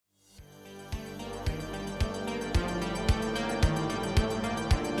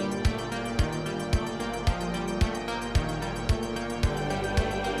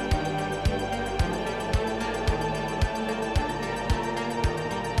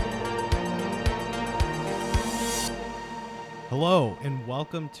Hello, and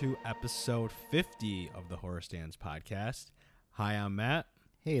welcome to episode 50 of the Horror Stands podcast. Hi, I'm Matt.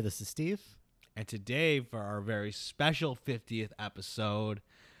 Hey, this is Steve. And today, for our very special 50th episode,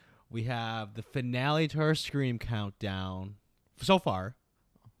 we have the finale to our Scream countdown. So far.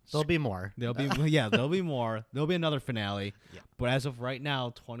 There'll be more. There'll be more. There'll be another finale. Yeah. But as of right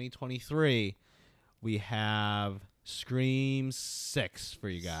now, 2023, we have Scream 6 for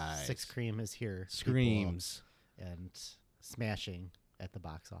you guys. Six Cream is here. Screams. People, and smashing at the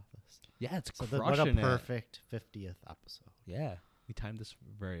box office. Yeah, it's So crushing what a it. perfect 50th episode. Yeah, we timed this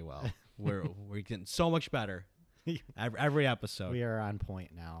very well. We're getting so much better every episode. We are on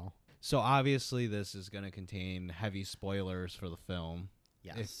point now. So obviously this is going to contain heavy spoilers for the film.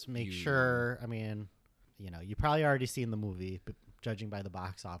 Yes. If Make you- sure, I mean, you probably already seen the movie, but judging by the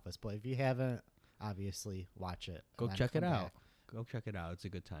box office. But if you haven't, obviously watch it. Go and then check it come out. back. Go check it out. It's a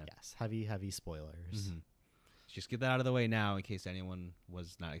good time. Yes. Heavy spoilers. Mhm. Just get that out of the way now in case anyone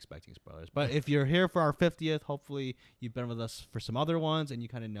was not expecting spoilers. But if you're here for our 50th, hopefully you've been with us for some other ones and you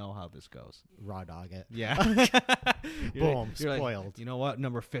kind of know how this goes. Raw dog it. Yeah. Boom. You're like, Spoiled. you know what?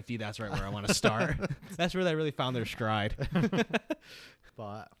 Number 50, that's right where I want to start. That's where they really found their stride.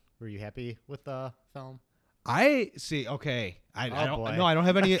 But were you happy with the film? I see. Okay, I Oh, don't. boy. No, I don't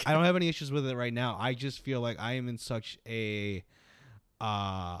have any. I don't have any issues with it right now. I just feel like I am in such a.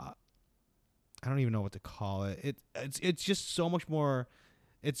 I don't even know what to call it. It's just so much more.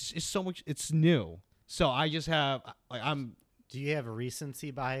 It's so much. It's new. So I just have like I'm. Do you have a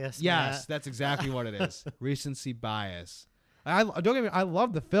recency bias? Yes, Matt? that's exactly what it is. Recency bias. I don't get me. I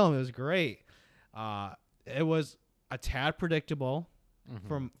love the film. It was great. It was a tad predictable.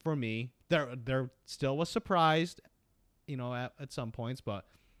 Mhm. For me. There still was surprised, at some points, but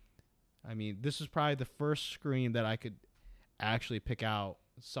I mean, this is probably the first Scream that I could actually pick out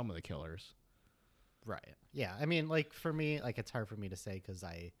some of the killers. Right. Yeah. I mean, like for me, like it's hard for me to say because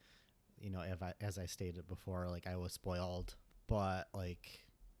as I stated before, like I was spoiled, but like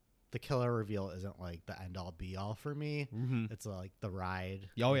the killer reveal isn't like the end all be all for me. Mm-hmm. It's like the ride.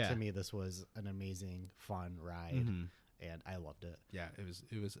 Oh, And yeah. To me, this was an amazing, fun ride, Mm-hmm. and I loved it. Yeah, it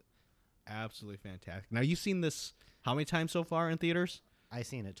was absolutely fantastic. Now, you've seen this how many times so far in theaters? I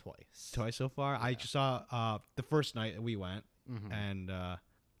seen it twice. Twice so far. I Yeah. just saw the first night that we went, Mhm. and I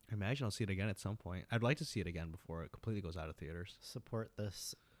imagine I'll see it again at some point. I'd like to see it again before it completely goes out of theaters. Support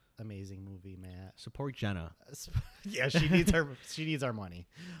this amazing movie, Matt. Support Jenna. Yeah, she needs our money.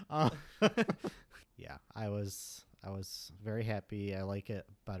 Yeah, I was very happy. I like it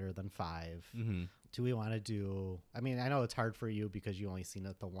better than 5. Mm-hmm. Do we want to do? I mean, I know it's hard for you because you only seen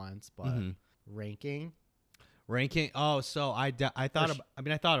it the once, but Mhm. ranking. Ranking. Oh, so I thought.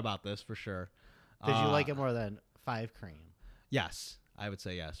 I thought about this for sure. Did you like it more than 5 Cream? Yes, I would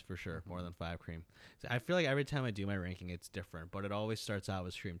say yes for sure. More than 5 Cream. So I feel like every time I do my ranking, it's different, but it always starts out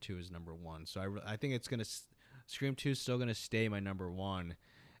with Scream 2 as number 1. So I think it's gonna Scream 2 is still gonna stay my number 1,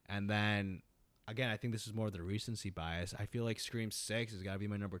 and then again, I think this is more of the recency bias. I feel like Scream 6 has got to be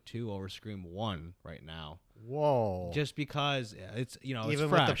my number 2 over Scream 1 right now, Whoa! just because it's Even it's with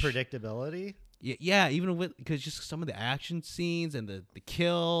fresh. the predictability, Yeah, even with because just some of the action scenes and the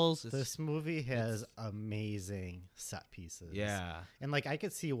kills. this movie has amazing set pieces. Yeah. and like I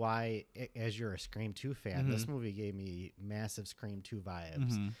could see why, as you're a Scream 2 fan, this Mhm. movie gave me massive Scream 2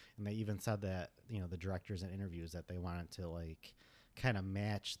 vibes. Mhm. And they even said that, the directors in interviews that they wanted to like kind of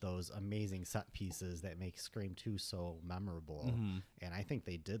match those amazing set pieces that make Scream 2 so memorable. Mhm. And I think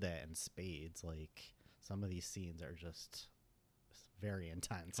they did that in spades. Like some of these scenes are just very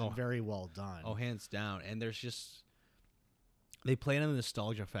intense Oh. and very well done. Oh, hands down. And there's just they play on the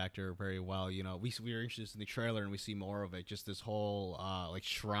nostalgia factor very well. We were introduced in the trailer and we see more of it. Just this whole like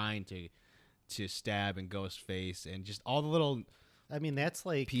shrine to Stab and Ghostface and just all the little I mean, that's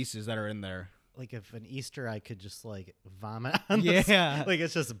like pieces that are in there. like if an Easter egg could just like vomit on this, Yeah. like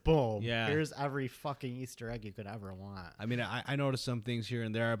it's just boom. Yeah. Here's every fucking Easter egg you could ever want. I mean, I noticed some things here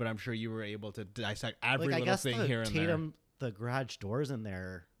and there, but I'm sure you were able to dissect every Like I little guess thing the here and Tatum, the garage doors in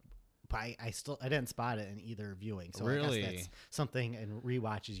there, but I didn't spot it in either viewing. So Really? I guess that's something in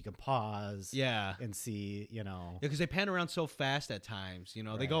rewatches you can pause there. Yeah. and see, Yeah, because they pan around so fast at times. They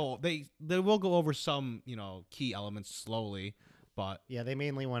Right. go they will go over some key elements slowly, but Yeah, they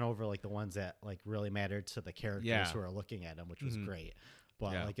mainly went over like the ones that like really mattered to the characters Yeah. who are looking at them, which was Mhm. great.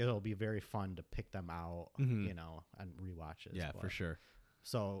 But Yeah. like it'll be very fun to pick them out, Mhm. and rewatches. yeah, But- for sure.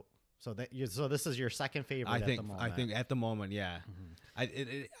 So this is your second favorite at the moment. I think at the moment, yeah.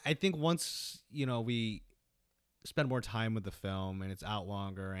 Mhm. I think once we spend more time with the film and it's out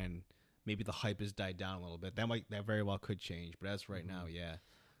longer and maybe the hype has died down a little bit, that very well could change. But as right now, yeah.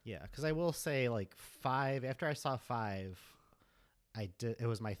 Yeah, because I will say like 5. After I saw 5, It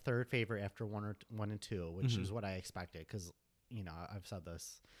was my third favorite after one and two, which Mhm. is what I expected. Because I've said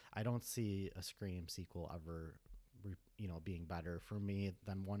this, I don't see a Scream sequel ever, being better for me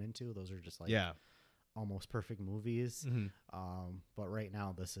than one and two. Those are just like Yeah. almost perfect movies. Hmm. But right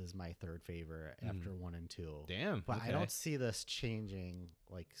now, this is my third favorite after one and two. Damn. But okay. I don't see this changing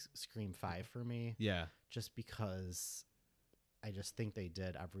like Scream 5 for me, Yeah. just because I just think they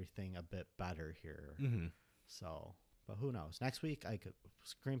did everything a bit better here. Hmm. So, but who knows? Next week,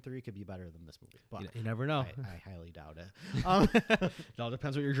 Scream 3 could be better than this movie. But You never know. I highly doubt it. It all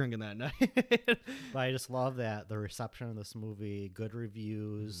depends what you're drinking that night. But I just love that the reception of this movie, good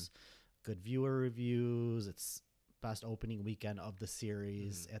reviews, good viewer reviews. It's best opening weekend of the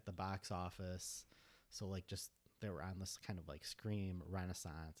series at the box office. So like just they were on this kind of like Scream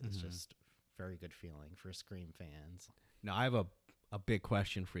renaissance. It's just very good feeling for Scream fans. Now I have a big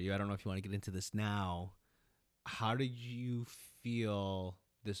question for you. I don't know if you want to get into this now. How did you feel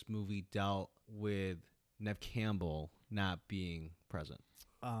this movie dealt with Neve Campbell not being present?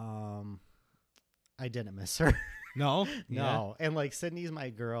 I didn't miss her. No? No. And like Sydney's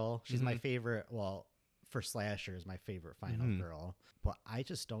my girl. She's my favorite. Well, for slashers, my favorite final girl. But I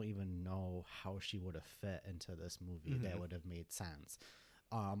just don't even know how she would have fit into this movie that would have made sense.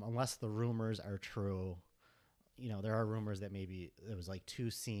 Unless the rumors are true. There are rumors that maybe there was like 2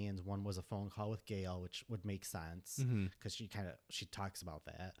 scenes. One was a phone call with Gail, which would make sense because she talks about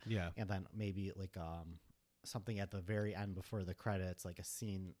that. Yeah. And then maybe like something at the very end before the credits, like a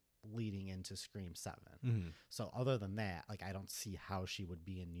scene leading into Scream 7. So other than that, like I don't see how she would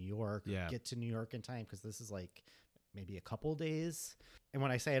be in New York, or get to New York in time, because this is like maybe a couple days. And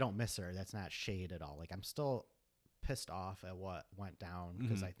when I say I don't miss her, that's not shade at all. Like I'm still pissed off at what went down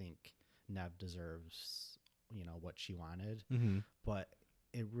because I think Neve deserves what she wanted. But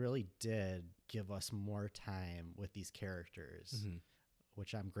it really did give us more time with these characters,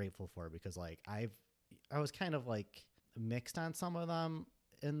 which I'm grateful for, because like I was kind of like mixed on some of them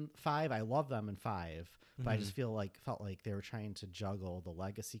in 5. I love them in 5, but I just felt like they were trying to juggle the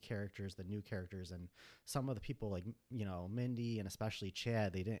legacy characters, the new characters, and some of the people like Mindy and especially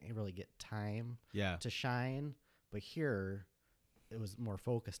Chad, they didn't really get time to shine. But here it was more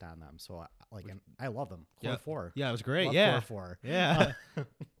focused on them. So I love them. Core 4. Yeah, it was great. Love Core 4. Yeah.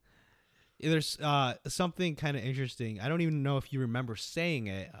 There's something kind of interesting. I don't even know if you remember saying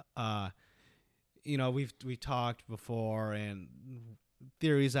it. We've talked before, and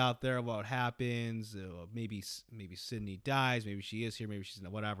theories out there about what happens. Maybe Sydney dies. Maybe she is here. Maybe she's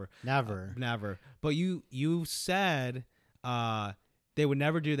not. Whatever. Never. But you said they would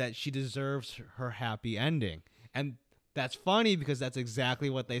never do that. She deserves her happy ending, and that's funny because that's exactly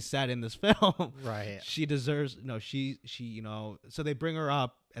what they said in this film. Right. She deserves she so they bring her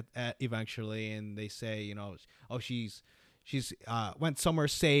up at eventually, and they say, she's went somewhere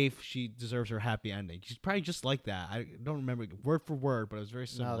safe. She deserves her happy ending. She's probably just like that. I don't remember word for word, but it was very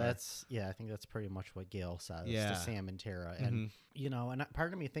similar. No, I think that's pretty much what Gail says to Sam and Tara. And, and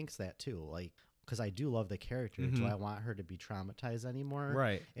part of me thinks that too. Like, because I do love the character. Do I want her to be traumatized anymore?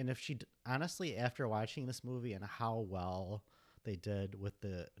 Right. And if she, honestly, after watching this movie and how well they did with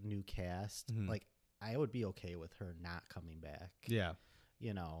the new cast, like, I would be okay with her not coming back. Yeah.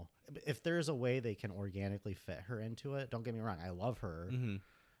 If there's a way they can organically fit her into it, don't get me wrong, I love her.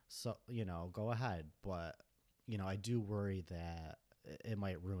 So, go ahead. But, I do worry that it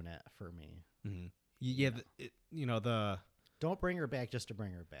might ruin it for me. Yeah. Don't bring her back just to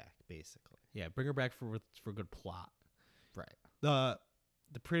bring her back, basically. Yeah, bring her back for good plot. Right. The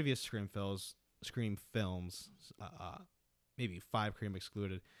previous Scream films, maybe 5 Scream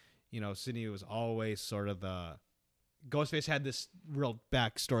excluded, Sydney was always sort of the Ghostface had this real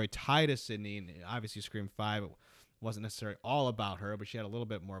backstory tie to Sydney, and obviously Scream 5 wasn't necessarily all about her, but she had a little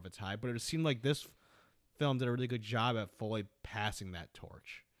bit more of a tie. But it seemed like this film did a really good job at fully passing that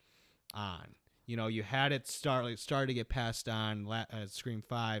torch on. You had it started to get passed on Scream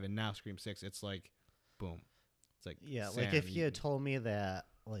 5, and now Scream 6. It's like, boom. It's like, yeah, Sam, like if you had told me that,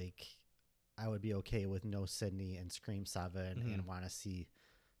 like, I would be okay with no Sydney and Scream 7 and want to see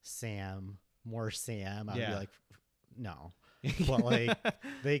more Sam, I'd be like, no. But like,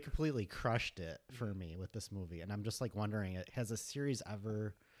 they completely crushed it for me with this movie, and I'm just like wondering, has a series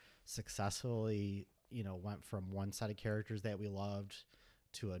ever successfully, went from one set of characters that we loved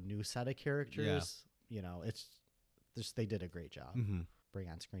to a new set of characters? It's just, they did a great job. Bring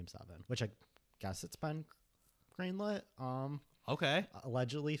on Scream 7, which I guess it's been greenlit. Okay.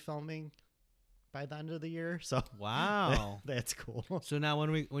 Allegedly filming by the end of the year. So wow, that's cool. So now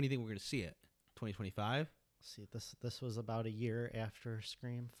when do you think we're gonna see it? 2025? see, this was about a year after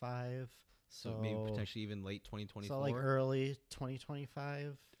Scream 5. So maybe potentially even late 2024. So like early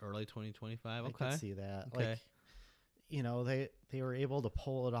 2025. Early 2025. Okay. I can see that. Okay. Like, you know, they were able to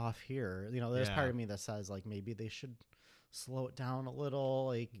pull it off here. You know, there's part of me that says like maybe they should slow it down a little,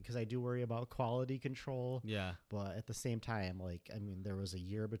 like, because I do worry about quality control. Yeah. But at the same time, like, I mean, there was a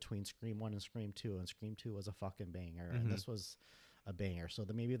year between Scream 1 and Scream 2, and Scream 2 was a fucking banger, and this was a banger. So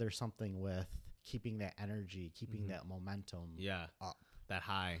maybe there's something with keeping that energy, keeping that momentum up. That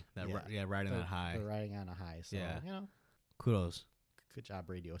high. Riding that high. They're riding on a high. So, you know. Kudos. Good job,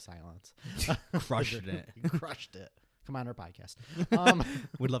 Radio Silence. Crushed it. Crushed it. Come on our podcast.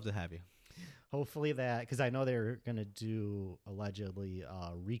 We'd love to have you. Hopefully that, because I know they're going to do allegedly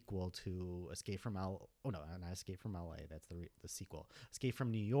a requel to Escape from L. Oh, no, not Escape from LA. That's the sequel. Escape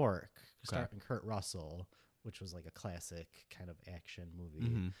from New York, starring Kurt Russell, which was like a classic kind of action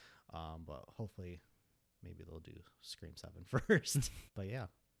movie. But hopefully maybe they'll do Scream 7 first. But yeah,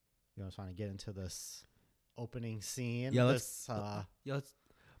 you just want to get into this opening scene. Yeah, let's.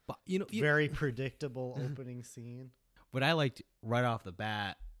 But very predictable opening scene. What I liked right off the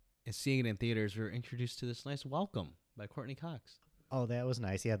bat is seeing it in theaters. We were introduced to this nice welcome by Courtney Cox. Oh, that was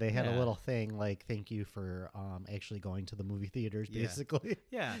nice. Yeah, they had a little thing like, thank you for actually going to the movie theaters, basically.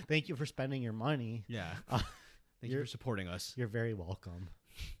 Yeah. Thank you for spending your money. Yeah. Thank you for supporting us. You're very welcome.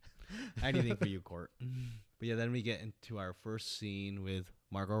 Anything for you, Court. But yeah, then we get into our first scene with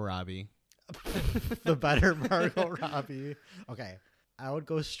Margot Robbie. The better Margot Robbie. Okay. I would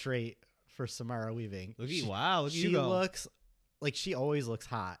go straight for Samara Weaving. Look at she looks like she always looks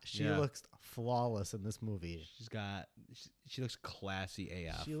hot. She looks flawless in this movie. She looks classy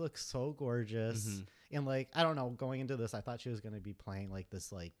AF. She looks so gorgeous. And like, I don't know, going into this, I thought she was going to be playing like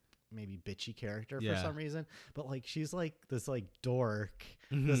this, like maybe bitchy character for some reason. But like, she's like this like dork,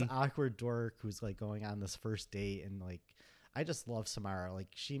 this awkward dork who's like going on this first date. And like, I just love Samara. Like,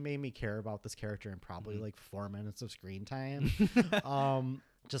 she made me care about this character in probably like 4 minutes of screen time.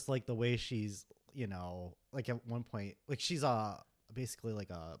 Just like the way she's, you know, like at one point, like she's basically like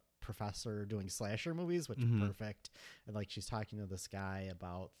a professor doing slasher movies, which is perfect. And like, she's talking to this guy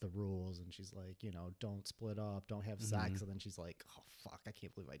about the rules, and she's like, you know, don't split up, don't have sex. And then she's like, oh fuck, I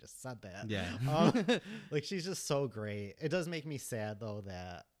can't believe I just said that. Yeah. Like, she's just so great. It does make me sad though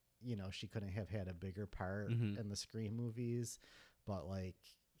that, you know, she couldn't have had a bigger part in the Scream movies, but like,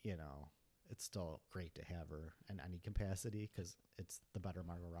 you know, it's still great to have her in any capacity because it's the better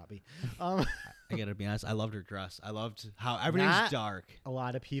Margot Robbie. I gotta be honest, I loved her dress. I loved how everything's dark. A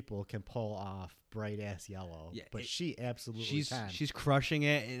lot of people can pull off bright ass yellow, but she absolutely can. She's crushing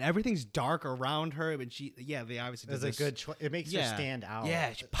it, and everything's dark around her. But they obviously does a good choice. It makes her stand out.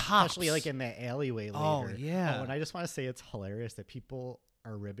 Yeah, she pops, especially like in that alleyway later. Oh yeah. And I just want to say it's hilarious that people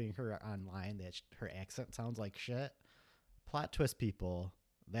are ribbing her online that her accent sounds like shit. Plot twist, people.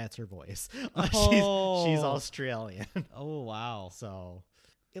 That's her voice. She's Australian. Oh wow. So,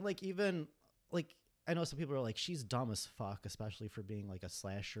 and like, even like, I know some people are like, she's dumb as fuck, especially for being like a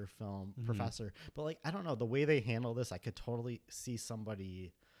slasher film professor. But like, I don't know, the way they handle this, I could totally see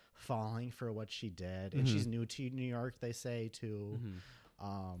somebody falling for what she did. And she's new to New York, they say, too.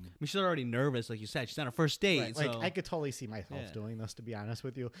 I mean, she's already nervous, like you said. She's on her first date. Right. Like, I could totally see myself doing this, to be honest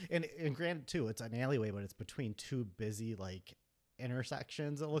with you. And granted, too, it's an alleyway, but it's between two busy like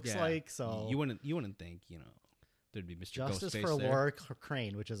intersections. It looks like, so you wouldn't think, you know, there'd be Mr. Justice Ghostface for there. Laura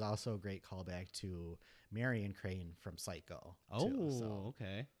Crane, which is also a great callback to Marion Crane from Psycho. Oh,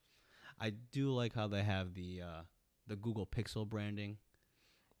 okay. I do like how they have the Google Pixel branding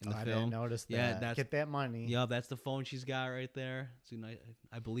in the film. I didn't notice that. Yeah, get that money. Yeah, that's the phone she's got right there. It's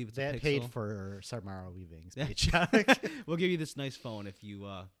I believe it's that a Pixel. paid for Samara Weaving's paycheck. We'll give you this nice phone if you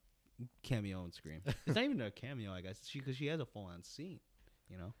cameo and Scream. It's not even a cameo, I guess, because she has a full-on scene,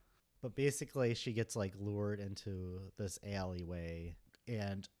 you know. But basically, she gets like lured into this alleyway,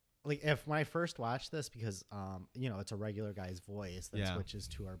 and like, when I first watched this, because you know, it's a regular guy's voice that switches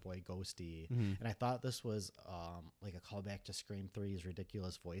to our boy Ghosty, and I thought this was like a callback to Scream 3's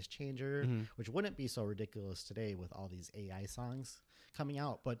ridiculous voice changer, which wouldn't be so ridiculous today with all these AI songs coming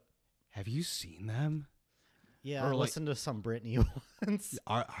out. But have you seen them? Yeah, I listened to some Britney ones.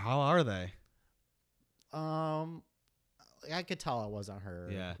 How are they? I could tell it wasn't her.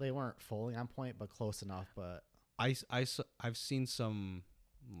 Yeah, they weren't fully on point, but close enough. But I've seen some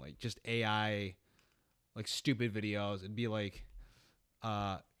like just AI, like stupid videos. It'd be like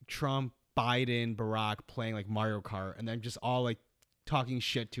Trump, Biden, Barack playing like Mario Kart, and then just all like talking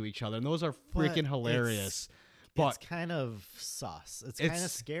shit to each other, and those are freaking hilarious. But it's kind of sus. It's kind of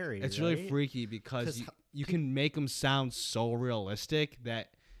scary. It's really freaky because you can make them sound so realistic that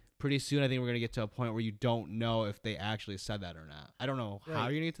pretty soon I think we're gonna get to a point where you don't know if they actually said that or not. I don't know how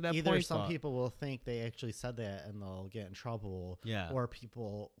you're gonna get to that Either point. Some people will think they actually said that and they'll get in trouble. Yeah. Or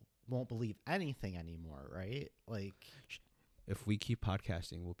people won't believe anything anymore, right? Like, if we keep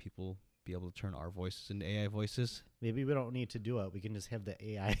podcasting, will people be able to turn our voices into AI voices? maybe we don't need to do it. We can just have the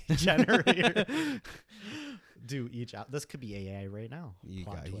AI generator do each out. This could be AI right now. You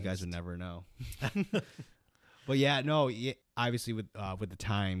guys would never know. But yeah, no, obviously with the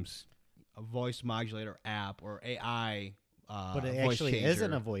times, a voice modulator app or AI. But it voice actually changer.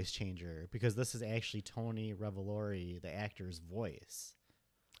 isn't a voice changer because this is actually Tony Revolori, the actor's voice.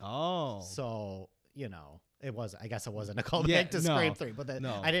 Oh, So, it was. I guess it wasn't a callback Yeah, to no, Scream 3, but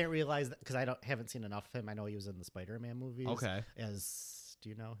no. I didn't realize that because haven't seen enough of him. I know he was in the Spider-Man movies. okay. Do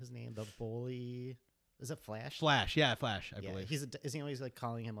you know his name? The bully. Is it Flash? Flash, I Yeah, believe. is he always like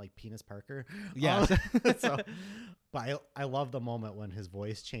calling him like Penis Parker? Yes. But I love the moment when his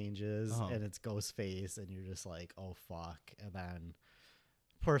voice changes Uh-huh. and it's Ghostface, and you're just like, oh fuck, and then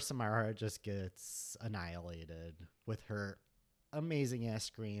poor Samara just gets annihilated with her amazing ass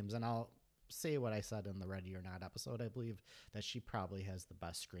screams. And I'll say what I said in the Ready or Not episode. I believe that she probably has the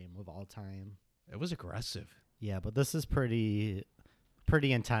best scream of all time. It was aggressive. Yeah, but this is pretty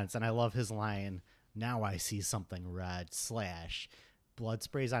intense, and I love his line. Now I see something red / blood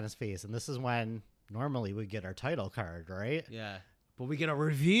sprays on his face, and this is when normally we get our title card, right? Yeah. But we get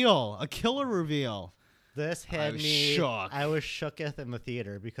a killer reveal. This had was me shook. I was shooketh in the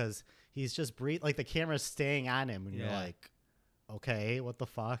theater because he's just like the camera's staying on him, and you're Yeah. like, okay, what the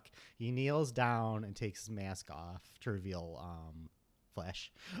fuck? He kneels down and takes his mask off to reveal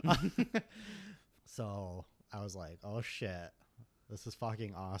Flash. So I was like, oh shit, this is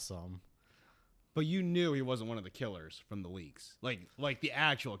fucking awesome. But you knew he wasn't one of the killers from the leaks, like the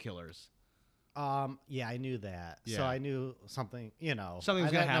actual killers. Yeah, I knew that. Yeah. So I knew something, Something was I gonna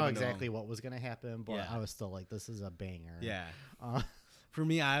didn't know happen to exactly him. what was gonna happen, but Yeah. I was still like, this is a banger. Yeah. Uh, For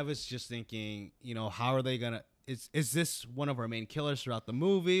me, I was just thinking, how are they gonna? Is this one of our main killers throughout the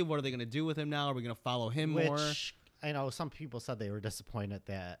movie? What are they gonna do with him now? Are we gonna follow him more? which I know some people said they were disappointed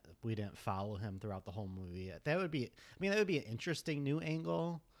that we didn't follow him throughout the whole movie. That would be an interesting new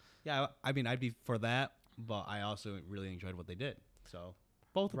angle. Yeah, I mean, I'd be for that, but I also really enjoyed what they did. So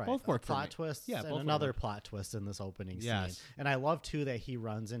both Right. worked for me. Plot twists. Yeah, and both another worked. plot twist in this opening Yes. scene. And I love too that he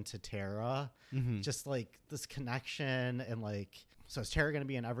runs into Tara. Mhm. Just like this connection and like, so is Tara going to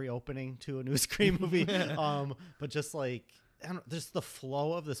be in every opening to a new Scream movie? But just like, I don't know, just the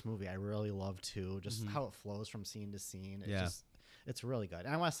flow of this movie, I really love too. Just how it flows from scene to scene. It's really good. And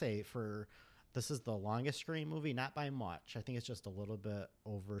I want to say this is the longest Scream movie, not by much. I think it's just a little bit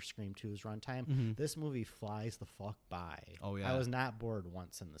over Scream 2's runtime. Mhm. This movie flies the fuck by. Oh, yeah. I was not bored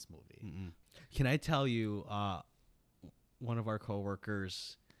once in this movie. Mm-mm. Can I tell you, one of our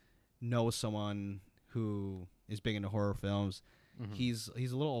coworkers knows someone who is big into horror films. Mhm. He's a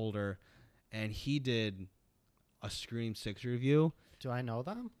little older, and he did a Scream 6 review. Do I know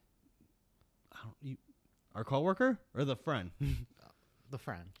them? Our coworker or the friend? The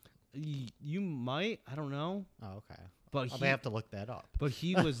friend. You might. I don't know. Oh, okay. But I may have to look that up. But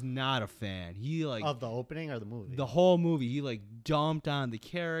he was not a fan. He Of the opening or the movie? the whole movie. He dumped on the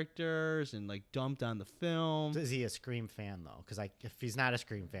characters and dumped on the film. Is he a Scream fan though? Because if he's not a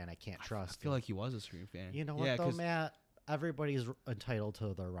Scream fan, I can't trust. I feel him. like he was a Scream fan. You know what Yeah, though, 'cause Matt? Everybody's entitled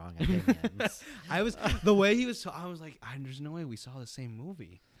to their wrong opinions. I was the way he was. I was like, there's no way we saw the same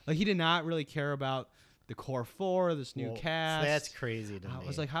movie. Like he did not really care about the core four, this new Well, cast. That's crazy to me. I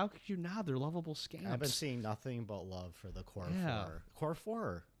was like, how could you not? They're lovable scams. I've been seeing nothing but love for the core Yeah. four. Core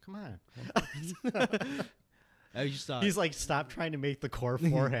four, come on. I just thought He's like, stop trying to make the core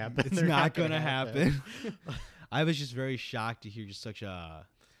four happen. it's They're not gonna happen. I was just very shocked to hear just such a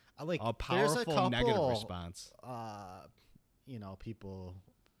Like, a there's a powerful negative couple, response. People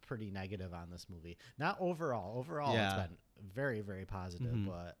pretty negative on this movie. Not overall. Overall, Yeah. it's been very, very positive, Mhm.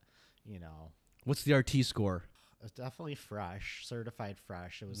 but What's the RT score? it's definitely fresh, certified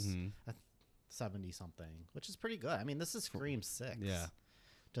fresh. It was Mhm. a 70 something, which is pretty good. I mean, this is Scream 6. Yeah.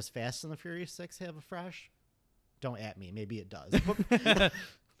 Does Fast and the Furious 6 have a fresh? Don't at me. Maybe it does.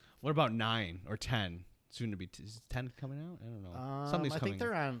 What about 9 or 10? Soon to be is 10 coming out? I don't know. Something's I coming. think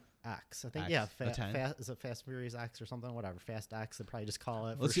they're on X. I think X, the 10? is it Fast and Furious X or something? Whatever. Fast X. They probably just call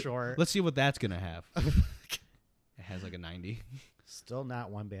it Let's for see, short. Let's see what that's gonna have. It has a 90. Still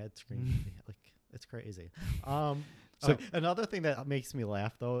not one bad Scream movie. Like, it's crazy. So- Another thing that makes me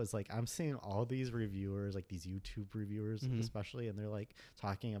laugh though is like I'm seeing all these reviewers, like these YouTube reviewers Mhm. especially, and they're like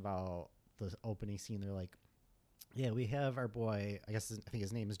talking about the opening scene. They're like, yeah, we have our boy, I think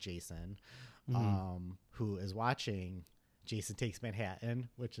his name is Jason, Mhm. who is watching Jason Takes Manhattan,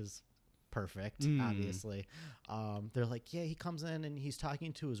 which is perfect, Mm. obviously. They're like, yeah, he comes in and he's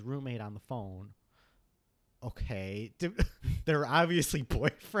talking to his roommate on the phone. Okay. They're obviously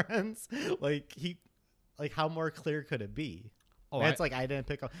boyfriends. Like how more clear could it be? Oh, It's like I didn't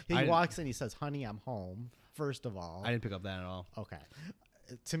pick up. He I- walks in, he says, honey, I'm home, first of all. I didn't pick up that at all. Okay.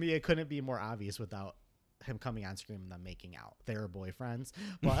 To me, it couldn't be more obvious without him coming on screen and them making out. They're boyfriends.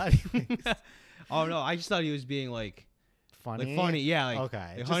 But anyways, Oh no, I just thought he was being like funny. yeah, like Okay.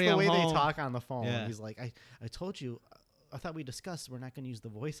 like, Just honey, the I'm way home. they talk on the phone. Yeah. He's like, I told you, I thought we discussed we're not going to use the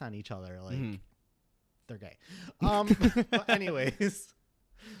voice on each other. Like, Mhm. they're gay. But anyways,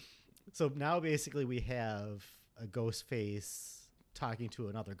 so now basically we have a ghost face talking to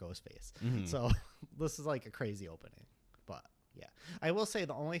another ghost face. Mhm. So this is like a crazy opening. But yeah, I will say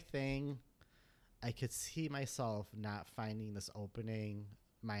the only thing I could see myself not finding this opening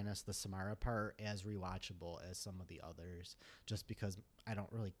minus the Samara part as rewatchable as some of the others, just because I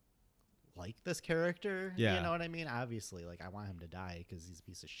don't really like this character. Yeah. You know what I mean? Obviously, like I want him to die because he's a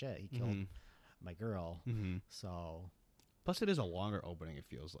piece of shit. He killed Mhm. my girl. Mhm. So Plus, it is a longer opening. It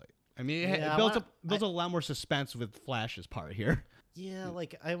feels like. I mean, it, Yeah, it builds I up builds a lot more suspense with Flash's part here. yeah,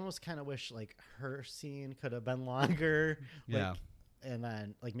 like I almost kind of wish like her scene could have been longer. Yeah. And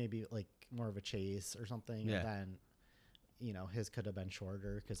then like maybe like more of a chase or something. Yeah. And then his could have been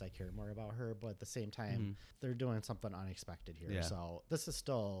shorter because I cared more about her. But at the same time, they're doing something unexpected here. Yeah. So this is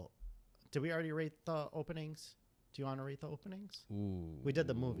still. Did we already rate the openings? Do you want to rate the openings? Ooh. We did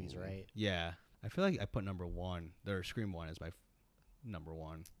the movies, right? Yeah. I feel like I put number one. Their Scream 1 is my number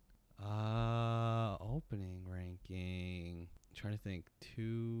one. Opening ranking. I'm trying to think.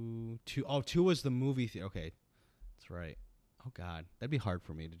 Two was the movie theater. Okay. That's right. Oh God. That'd be hard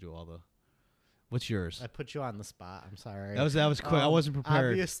for me to do all the. What's yours? I put you on the spot. I'm sorry. That was quick. I wasn't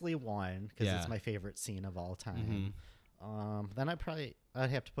prepared. Obviously one because Yeah. it's my favorite scene of all time. Mhm. Then I'd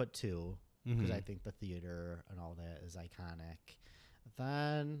have to put two because Mhm. I think the theater and all that is iconic.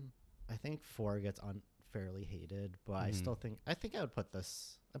 Then I think 4 gets unfairly hated, but I Mhm. still think I would put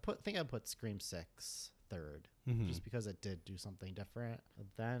this. I would put Scream 6 third Mhm. just because it did do something different.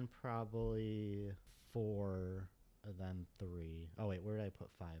 Then probably 4, and then 3. Oh wait, where did I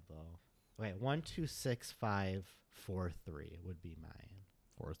put 5 though? Wait, 1, 2, 6, 5, 4, 3 would be mine.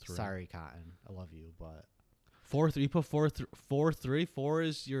 4-3. Sorry, Cotton. I love you, but 4-3. You put 4-3. 4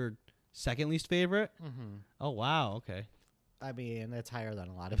 is your second least favorite. Oh wow. Okay. I mean, it's higher than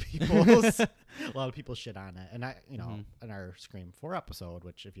a lot of people's. A lot of people shit on it, and Mhm. in our Scream 4 episode,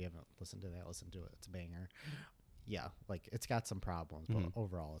 which if you haven't listened to that, listen to it. It's a banger. Yeah, like it's got some problems, but Mhm.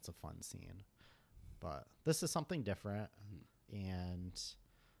 overall, it's a fun scene. But this is something different, Mm-hmm. and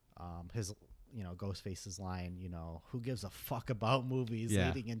his Ghostface's line, who gives a fuck about movies,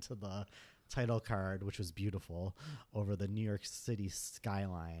 Yeah. leading into the title card, which was beautiful over the New York City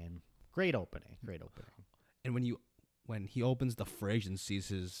skyline. Great opening. And when he opens the fridge and sees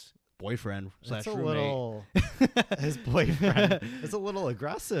his boyfriend It's slash a roommate, little his boyfriend. It's a little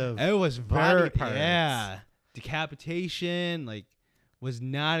aggressive. it was Body very parts. yeah, decapitation. Like, was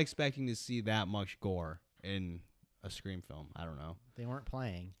not expecting to see that much gore in a Scream film. I don't know. They weren't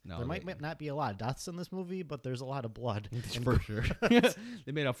playing. No, there might they- not be a lot of deaths in this movie, but there's a lot of blood. and For sure,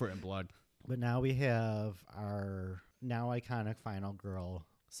 they made up for it in blood. But now we have our now iconic final girl,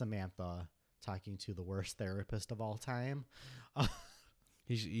 Samantha, talking to the worst therapist of all time.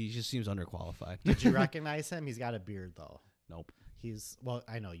 He just seems underqualified. Did you recognize him? He's got a beard, though. Nope.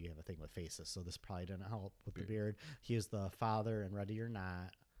 I know you have a thing with faces, so this probably didn't help with the Beard. beard. He is the father in Ready or Not.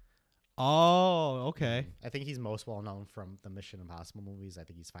 Oh, okay. I think he's most well known from the Mission Impossible movies. I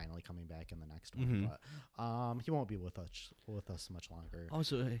think he's finally coming back in the next one, Mhm. but he won't be with us much longer. Oh,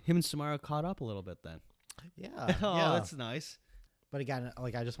 so him and Samara caught up a little bit then. Yeah, Oh, yeah. that's nice. But again,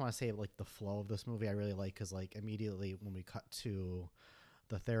 like I just want to say, like the flow of this movie, I really like because like immediately when we cut to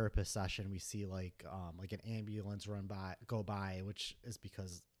the therapist session, we see like an ambulance go by, which is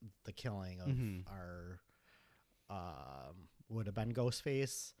because the killing of Mhm. our would have been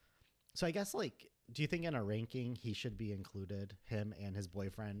Ghostface. So I guess like, do you think in a ranking he should be included, him and his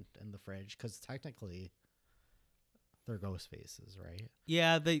boyfriend in the fridge? Because technically, they're ghost faces, right?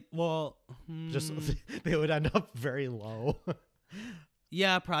 Yeah, Just they would end up very low.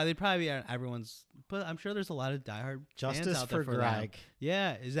 yeah, probably be on everyone's. But I'm sure there's a lot of diehard fans Justice out there for them. Greg.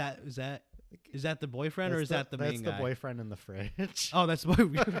 Yeah, is that the boyfriend or is that the main That's guy? the boyfriend in the fridge. Oh, that's the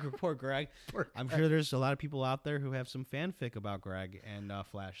boy. Poor Greg. Poor I'm Greg. sure there's a lot of people out there who have some fanfic about Greg and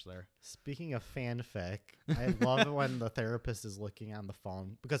Flash there. Speaking of fanfic, I love it when the therapist is looking on the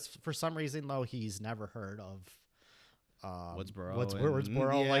phone because for some reason though he's never heard of Woodsboro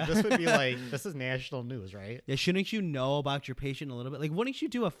Woodsboro. and- Like yeah. this would be like this is national news, right? Yeah, shouldn't you know about your patient a little bit? Like, wouldn't you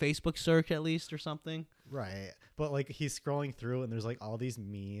do a Facebook search at least or something? Right. But like he's scrolling through and there's like all these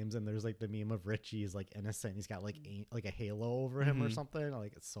memes and there's like the meme of Richie's like innocent. He's got like a halo over him or Mhm. something.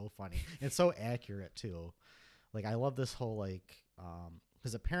 Like it's so funny. It's so accurate too. Like I love this whole like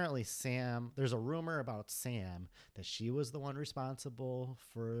because apparently Sam, there's a rumor about Sam that she was the one responsible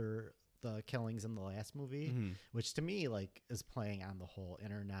for the killings in the last movie, Mhm. which to me like is playing on the whole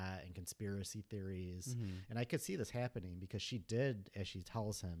internet and conspiracy theories. Mhm. And I could see this happening because she did, as she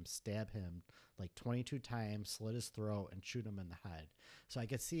tells him, stab him like 22 times, slit his throat, and shoot him in the head. So I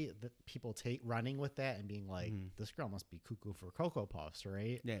could see that people running with that and being like, Mhm. this girl must be cuckoo for Cocoa Puffs,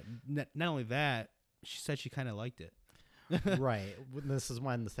 right? Yeah. Not only that, she said she kind of liked it. Right. This is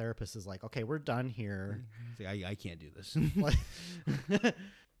when the therapist is like, okay, we're done here. He's like, I can't do this. Like-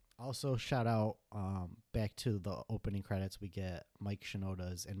 Also, shout out back to the opening credits. We get Mike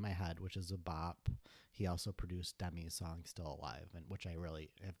Shinoda's "In My Head," which is a bop. He also produced Demi's song "Still Alive," and which I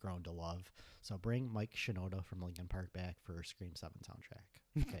really have grown to love. So bring Mike Shinoda from Linkin Park back for Scream 7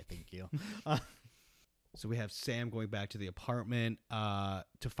 soundtrack. Okay, thank you. So we have Sam going back to the apartment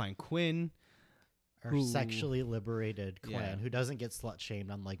to find Quinn. Our Who- sexually liberated Quinn, Yeah. who doesn't get slut shamed,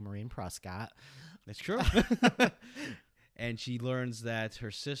 unlike Maureen Prescott. That's true. And she learns that her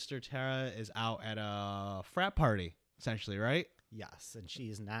sister Tara is out at a frat party, essentially, right? Yes, and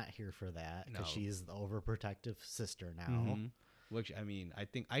she's not here for that because No. she's the overprotective sister now. Mhm. Which, I mean, I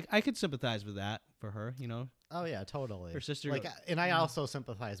think I could sympathize with that for her, you know? Oh yeah, totally. Her sister- like, and I also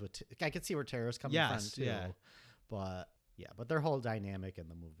sympathize with. I could see where Tara's coming Yes, from too. yeah. But their whole dynamic in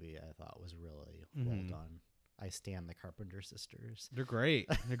the movie, I thought, was really well Mhm. done. I stand the Carpenter sisters. They're great.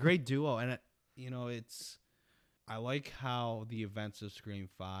 They're a great duo. And, I like how the events of Scream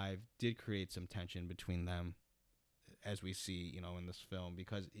 5 did create some tension between them, as we see, in this film,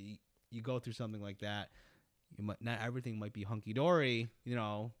 because you go through something like that, not everything might be hunky-dory,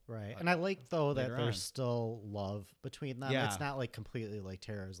 Right, and I like though that later there's on. still love between them. Yeah. It's not like completely like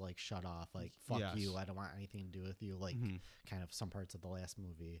Tara's like shut off, like fuck Yes. you, I don't want anything to do with you. Like Mhm. kind of some parts of the last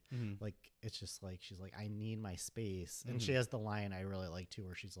movie. Mhm. Like it's just like she's like I need my space, and she Mhm. has the line I really like too,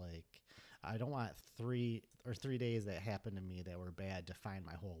 where she's like, I don't want 3 days that happened to me that were bad define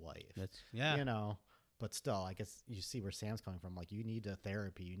my whole life. That's, yeah. You know, but still, I guess you see where Sam's coming from. Like you need a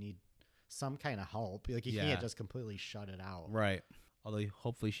therapy, you need some kind of help. Like you Yeah. can't just completely shut it out. Right. Although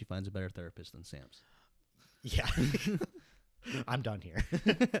hopefully she finds a better therapist than Sam's. Yeah. I'm done here.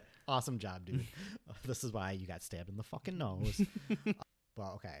 Awesome job, dude. This is why you got stabbed in the fucking nose.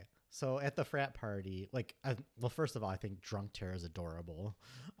 Well, okay. So at the frat party, like, well, first of all, I think drunk Tara is adorable.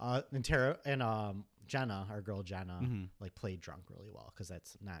 And Tara and Jenna, our girl Jenna, Mhm. like played drunk really well because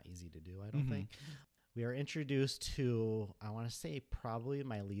that's not easy to do, I don't Mhm. think. We are introduced to, I want to say, probably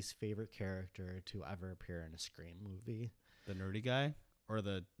my least favorite character to ever appear in a Scream movie. The nerdy guy? Or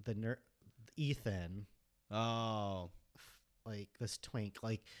the... Ethan, Oh. like this twink,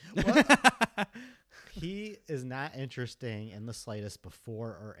 like what? He is not interesting in the slightest before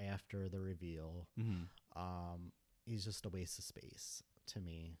or after the reveal. Mhm. He's just a waste of space to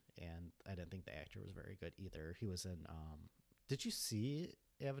me, and I didn't think the actor was very good either. He was in did you see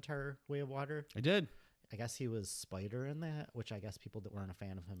Avatar Way of Water? I did. I guess he was Spider in that, which I guess people that weren't a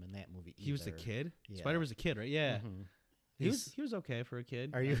fan of him in that movie either. He was the kid? Yeah. Spider was a kid, right? Yeah. Mhm. He He's- was okay for a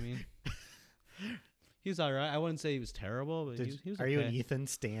kid. Are you- I mean, he was all right. I wouldn't say he was terrible, but he was Are okay. you an Ethan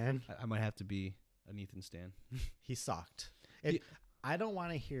stan? I might have to be an Ethan stan. He sucked. And I don't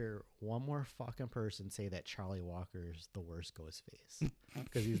want to hear one more fucking person say that Charlie Walker's the worst Ghostface,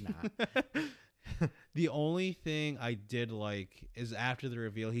 because he's not. The only thing I did like is after the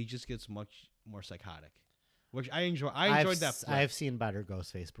reveal, he just gets much more psychotic, which I enjoy. I enjoyed that. Flip. I've seen better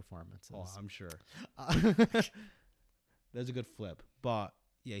Ghostface performances. Oh, I'm sure Uh, that's a good flip. But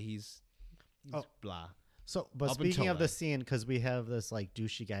yeah, he's blah. so, but Up speaking until of the then. scene, because we have this like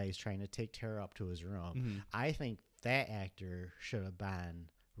douchey guy who's trying to take Tara up to his room, Mhm. I think that actor should have been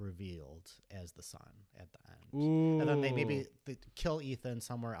revealed as the son at the end. Ooh. And then they kill Ethan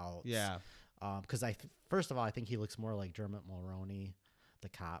somewhere else. Yeah. Because first of all, I think he looks more like Dermot Mulroney, the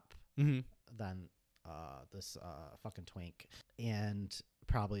cop, Mm-hmm. than this fucking twink, and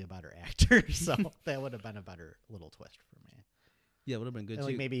probably a better actor. So that would have been a better little twist for me. Yeah, it would have been good And, too.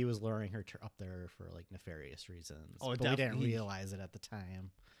 like maybe he was luring her up there for like nefarious reasons. Oh, but we didn't definitely. realize it at the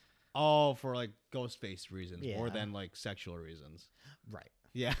time. Oh, for like ghost face reasons more Yeah. than like sexual reasons. Right.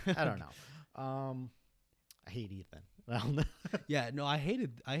 Yeah. I don't know. I hate Ethan. Well, Yeah, no, I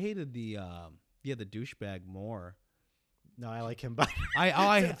hated the the douchebag more. no, I like him better. I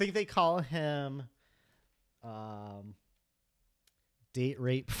I think they call him Date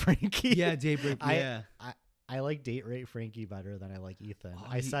Rape Frankie. Yeah, Daybreak. Yeah. I like Date Rape Frankie better than I like Ethan. Oh,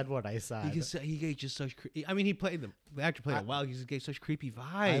 I said what I said. He gave just such. I mean, the actor played it well. He just gave such creepy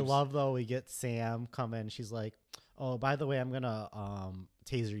vibes. I love though we get Sam come in. She's like, "Oh, by the way, I'm gonna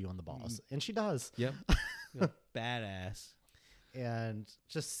taser you on the balls," and she does. Yep. Badass. And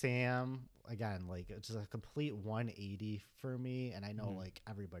just Sam again, like it's just a complete 180 for me. And I know like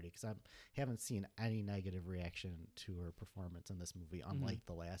everybody, because I haven't seen any negative reaction to her performance in this movie, unlike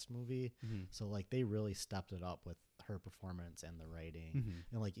the last movie. So like they really stepped it up with her performance and the writing,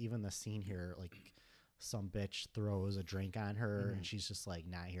 and like even the scene here, like some bitch throws a drink on her, and she's just like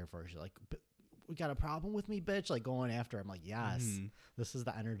not here for it. She's like, "We got a problem with me, bitch!" Like going after her. I'm like, yes, this is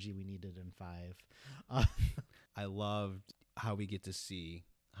the energy we needed in 5. I loved how we get to see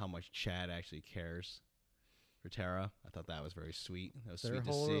how much Chad actually cares for Tara. I thought that was very sweet. That was Their sweet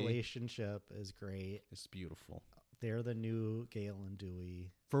to whole see. relationship is great. It's beautiful. They're the new Gale and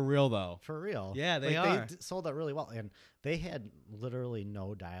Dewey. For real, though. For real. Yeah, they like, are. They sold it really well. And they had literally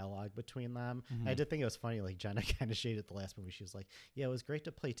no dialogue between them. I did think it was funny. Like, Jenna kind of shaded the last movie. She was like, yeah, it was great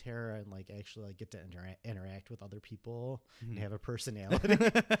to play Tara and, like, actually like get to interact with other people and have a personality.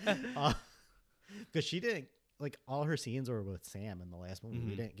 Because she didn't, like, all her scenes were with Sam in the last movie.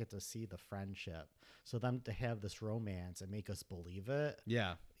 We didn't get to see the friendship. So them to have this romance and make us believe it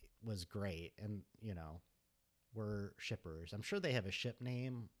was great. And, you know, we're shippers. I'm sure they have a ship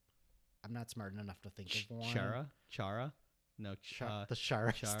name. I'm not smart enough to think of one. Chara? No, the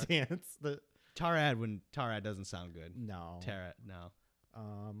Shara stance. The Tarad doesn't sound good. No. Tara, no.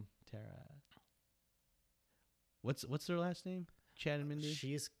 Tara. What's their last name? Chad and Mindy?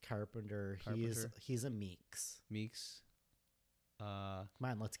 She's Carpenter. He's a Meeks. Meeks. Come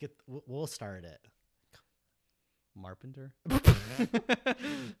on, let's get. We'll start it. Marpenter.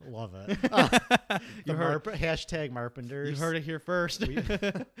 Love it. Hashtag Marpenters. You heard it here first.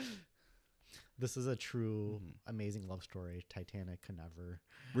 This is a true amazing love story. Titanic can never.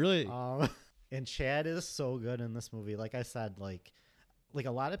 Really? And Chad is so good in this movie. Like I said, like a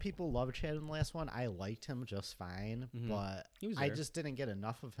lot of people love Chad in the last one. I liked him just fine, but I just didn't get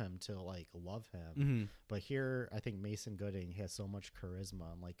enough of him to like love him. But here, I think Mason Gooding has so much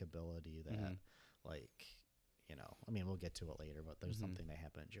charisma and likability that, like, you know, I mean, we'll get to it later, but there's something that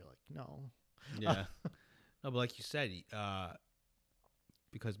happens. You're like, no. Yeah. No, but like you said,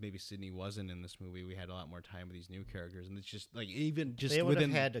 because maybe Sydney wasn't in this movie, we had a lot more time with these new characters, and it's just like even just they would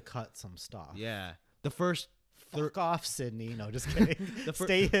have had to cut some stuff. Yeah, the first. Fuck off, Sydney. No, just kidding.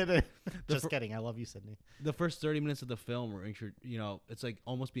 Stay hidden. Just kidding. I love you, Sydney. The first 30 minutes of the film were, it's like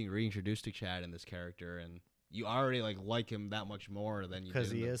almost being reintroduced to Chad in this character, and you already like him that much more than you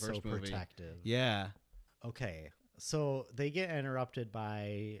did in the first movie. Because he is so protective. Yeah. Okay, so they get interrupted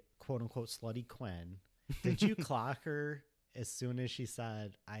by quote unquote slutty Quinn. Did you clock her as soon as she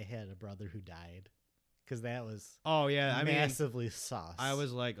said, "I had a brother who died"? Because that was massively sus. I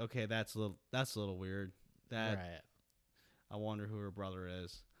was like, okay, that's a little weird. That right. I wonder who her brother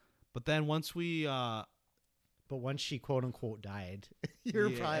is. But then once she quote unquote died, you're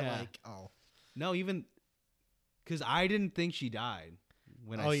probably like, oh no, even because I didn't think she died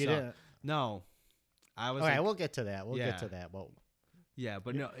when I saw. Oh, you didn't? No, I was. All right, we'll get to that. We'll get to that. Well, yeah,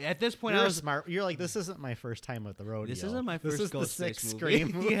 but no. At this point, I was smart. You're like, this isn't my first time at the rodeo. This isn't my first. This is the Ghostface 6th movie.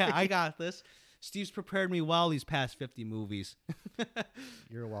 Scream movie. Yeah, I got this. Steve's prepared me well these past 50 movies.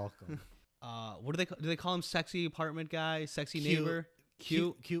 You're welcome. What do they call him? Sexy apartment guy, sexy neighbor,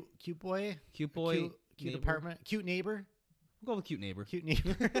 cute boy, cute apartment, cute neighbor. We'll go with cute neighbor.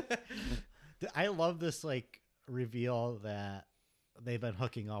 I love this like reveal that they've been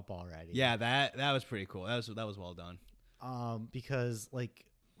hooking up already. Yeah, that was pretty cool. That was well done. Because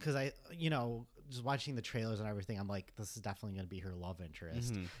I just watching the trailers and everything, I'm like, this is definitely gonna be her love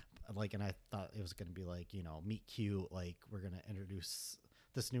interest. Like, and I thought it was gonna be like, meet cute, like we're gonna introduce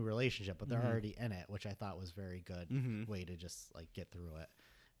this new relationship, but they're already in it, which I thought was very good way to just like get through it.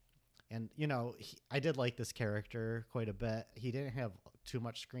 And I did like this character quite a bit. He didn't have too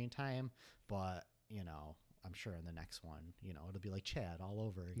much screen time, but I'm sure in the next one, it'll be like Chad all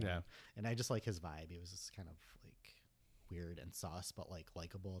over again. Yeah. And I just like his vibe. He was just kind of like weird and sus, but like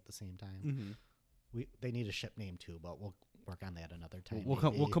likable at the same time. They need a ship name too, but we'll work on that another time.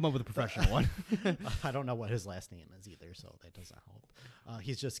 We'll come up with a professional one. I don't know what his last name is either, so that doesn't help.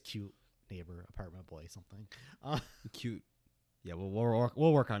 He's just cute neighbor, apartment boy, something. Cute. Yeah,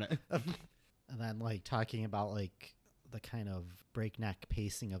 we'll work on it. And then like talking about like the kind of breakneck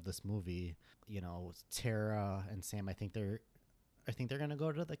pacing of this movie, Tara and Sam, I think they're gonna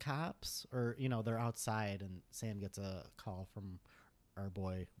go to the cops, or they're outside and Sam gets a call from our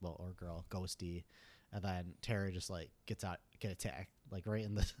boy, well, or girl, Ghosty, and then Tara just like get attacked like right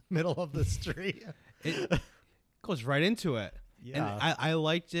in the middle of the street. It goes right into it. Yeah, And I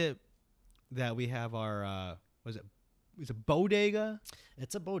liked it that we have our was it bodega?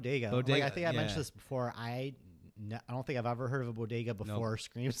 it's a bodega. Bodega, Like, I think I mentioned yeah. this before. I don't think I've ever heard of a bodega before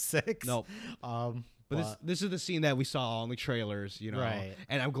Scream 6. Nope. But this is the scene that we saw all in the trailers, you know. Right.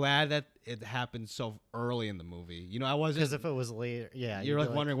 And I'm glad that it happened so early in the movie. You know, I wasn't, because if it was later, yeah, you're you'd like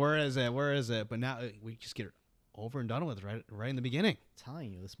be wondering where is it, but now we just get it over and done with right in the beginning.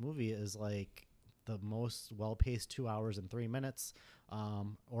 telling you, this movie is like the most well-paced 2 hours and 3 minutes.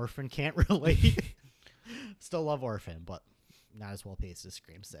 Orphan can't relate. Still love Orphan, but not as well-paced as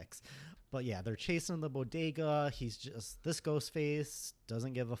Scream 6. But yeah, they're chasing the bodega. He's just, this Ghostface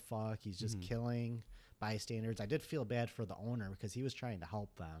doesn't give a fuck. He's just killing bystanders. I did feel bad for the owner because he was trying to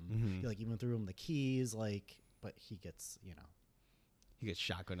help them. He like even threw him the keys, like, but he gets, He gets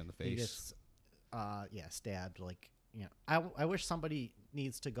shotgun in the face. he gets stabbed. Like, I wish somebody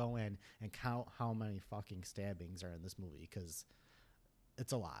needs to go in and count how many fucking stabbings are in this movie, because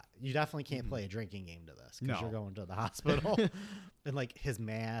it's a lot. You definitely can't play a drinking game to this because No. you're going to the hospital. And like his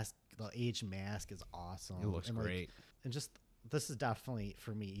mask, the aged mask is awesome. It looks and, like, great. and just, this is definitely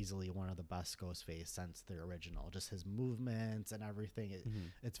for me easily one of the best Ghostface since the original. Just his movements and everything.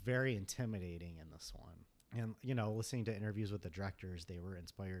 It's very intimidating in this one. And listening to interviews with the directors, they were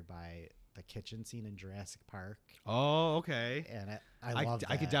inspired by the kitchen scene in Jurassic Park. Oh, okay. And I love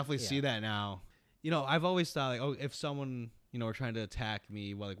that. I could definitely see that now. I've always thought, like, if someone, were trying to attack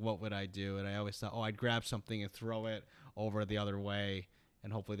me, well, like, what would I do? And I always thought, I'd grab something and throw it over the other way,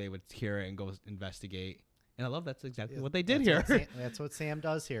 and hopefully they would hear it and go investigate. And I love that's exactly what they did here. That's what Sam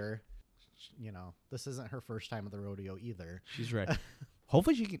does here. This isn't her first time at the rodeo either. She's ready.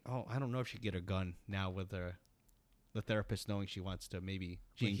 Hopefully she can. Oh, I don't know if she can get a gun now with the therapist knowing she wants to. Maybe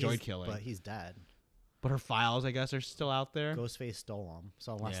she enjoyed killing. But he's dead. But her files, I guess, are still out there. Ghostface stole them.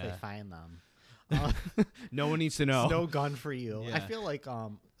 So unless they find them. No one needs to know. No gun for you. Yeah. I feel like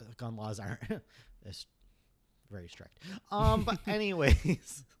gun laws aren't it's very strict. But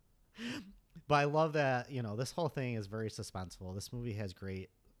anyways, but I love that this whole thing is very suspenseful. This movie has great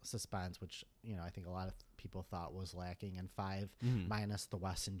suspense, which I think a lot of people thought was lacking in 5, minus the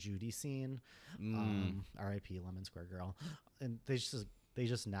Wes and Judy scene. R.I.P. Lemon Square Girl, and they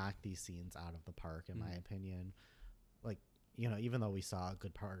just knocked these scenes out of the park in my opinion. Like, even though we saw a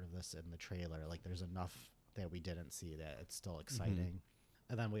good part of this in the trailer, like there's enough that we didn't see that it's still exciting.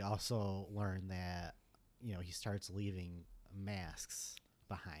 And then we also learn that he starts leaving masks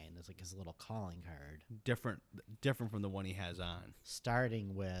behind as like his little calling card, different from the one he has on,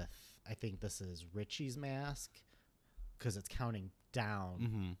 starting with, I think this is Richie's mask, because it's counting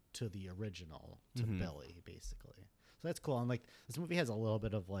down to the original, to Billy, basically. So that's cool. And like, this movie has a little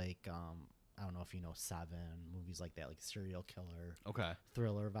bit of like I don't know if you know Seven, movies like that, like serial killer,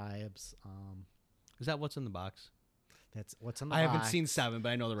 thriller vibes. Is that what's in the box? That's what's in the I box. haven't seen Seven, but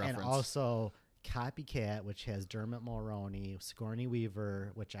I know the reference. And also Copycat, which has Dermot Mulroney, Sigourney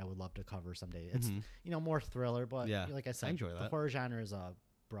Weaver, which I would love to cover someday. It's more thriller, but like I said, I enjoy that. The horror genre is a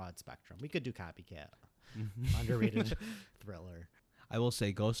broad spectrum. We could do Copycat, underrated thriller. I will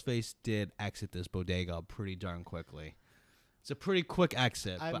say Ghostface did exit this bodega pretty darn quickly. It's a pretty quick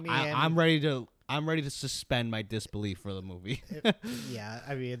exit, but I'm ready to suspend my disbelief for the movie. Yeah,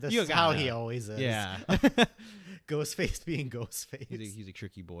 I mean, this is how he always is. Yeah. Ghostface being Ghostface. He's a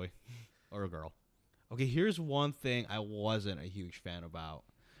tricky boy. Or a girl. Okay, here's one thing I wasn't a huge fan about,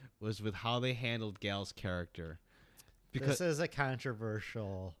 was with how they handled Gal's character. Because this is a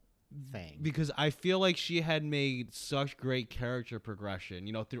controversial thing. Because I feel like she had made such great character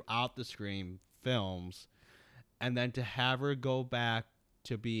progression, throughout the Scream films. And then to have her go back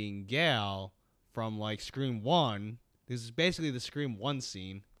to being Gal from like Scream 1, this is basically the Scream 1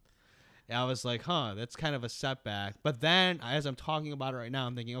 scene. I was like, that's kind of a setback. But then, as I'm talking about it right now,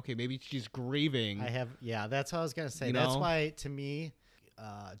 I'm thinking, okay, maybe she's grieving. That's what I was going to say. That's why, to me,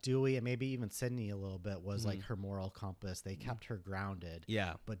 Dewey and maybe even Sydney a little bit was like her moral compass. They kept her grounded.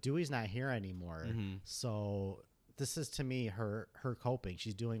 Yeah. But Dewey's not here anymore. So this is, to me, her coping.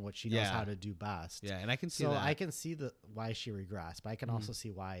 She's doing what she knows how to do best. Yeah, and I can see that. So I can see why she regressed, but I can also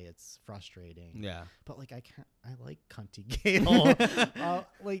see why it's frustrating. Yeah. But like, I like cunty Gale.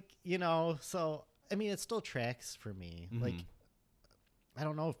 So I mean, it still tracks for me. Like, I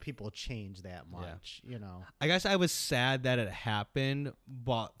don't know if people change that much, I guess I was sad that it happened,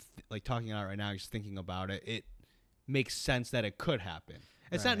 but like talking about it right now, just thinking about it, it makes sense that it could happen.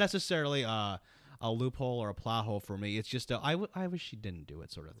 It's not necessarily a loophole or a plot hole for me. It's just I wish she didn't do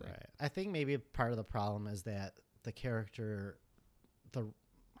it, sort of thing. Right. I think maybe part of the problem is that the character the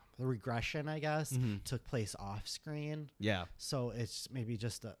regression, I guess, Mhm. took place off screen. Yeah. So it's maybe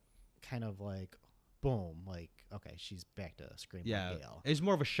just a kind of like, boom, like, okay, she's back to Scream Yeah. by Gale. It's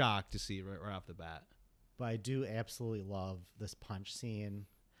more of a shock to see right off the bat. But I do absolutely love this punch scene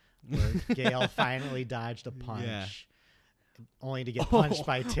where Gale finally dodged a punch, Yeah. only to get punched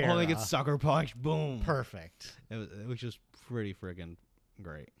by Tara. Only gets sucker punched. Boom. Perfect. It was just pretty friggin'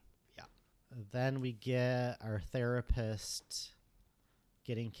 great. Then we get our therapist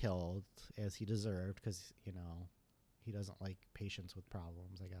getting killed as he deserved because, you know, he doesn't like patients with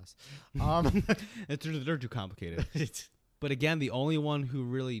problems, I guess. They're too complicated. But again, the only one who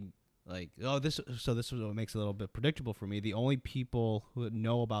really this is what makes it a little bit predictable for me. The only people who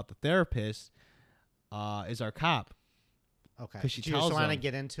know about the therapist is our cop. Okay. 'Cause she Do you just tells want to him.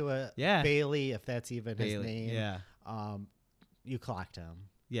 get into it? Yeah. Bailey, if that's even his name. Yeah. You clocked him.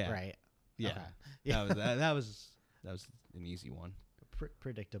 Yeah. Right. Yeah. Okay. Yeah. That was an easy one.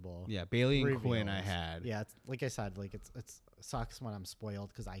 Predictable. Yeah, Bailey and Quinn I reveals. had. Yeah, it's like I said, like it sucks when I'm spoiled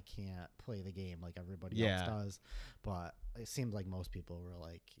because I can't play the game like everybody Yeah. else does. But it seemed like most people were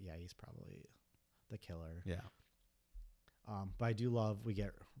like, yeah, he's probably the killer. Yeah. But I do love we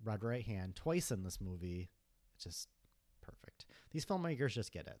get Red Right Hand twice in this movie. It's just perfect. These filmmakers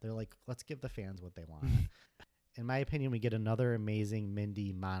just get it. They're like, let's give the fans what they want. In my opinion, we get another amazing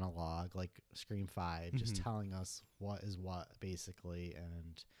Mindy monologue, like Scream 5, just Mhm. telling us what is what, basically,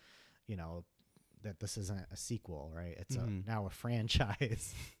 and, you know, that this isn't a sequel, right? It's now a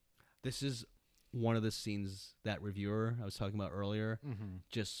franchise. This is one of the scenes that reviewer I was talking about earlier Mm-hmm.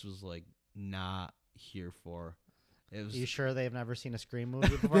 just was like not here for. It was Are you sure they've never seen a Scream movie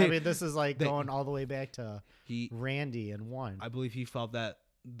before? I mean, this is like going all the way back to Randy and 1. I believe he felt that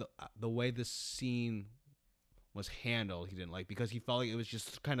the way this scene was handled, he didn't like, because he felt like it was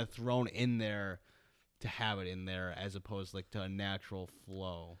just kind of thrown in there to have it in there as opposed like to a natural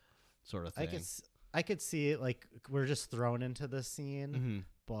flow sort of thing. I could see it like we're just thrown into this scene, Mm-hmm.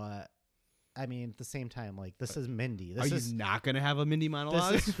 but I mean, at the same time, like this is Mindy. Are you not gonna have a Mindy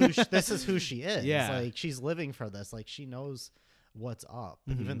monologue? This is who she is. Yeah. Like she's living for this. Like she knows what's up,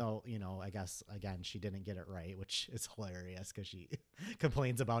 Mhm. even though, you know, I guess again she didn't get it right, which is hilarious because she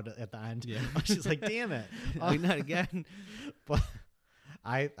complains about it at the end. Yeah. She's like, "Damn it, Like, not again." But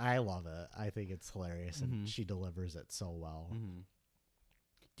I love it. I think it's hilarious, and Mhm. she delivers it so well. Mm-hmm.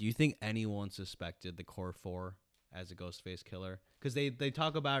 Do you think anyone suspected the Core 4 as a Ghostface killer? Because they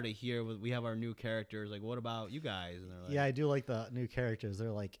talk about it here. We have our new characters. Like, what about you guys? And they're like, Yeah, I do like the new characters. They're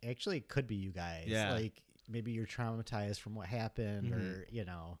like, actually, it could be you guys. Yeah. Like maybe you're traumatized from what happened, Mhm. or you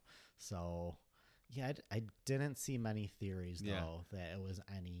know. So yeah, I didn't see many theories though Yeah. that it was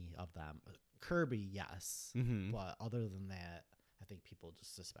any of them. Kirby, yes, Mm-hmm. but other than that, I think people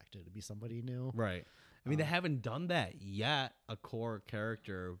just suspected it to be somebody new. Right. I mean, they haven't done that yet. A core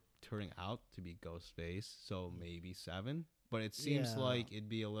character turning out to be Ghostface, so maybe 7. But it seems Yeah. like it'd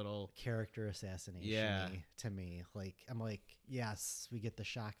be a little. Character assassination Yeah. to me. Like I'm like, yes, we get the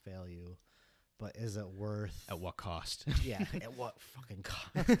shock value, but is it worth At what cost? yeah, at what fucking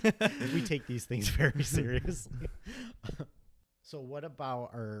cost? We take these things very seriously. So what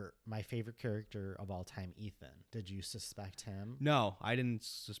about my favorite character of all time, Ethan? Did you suspect him? No, I didn't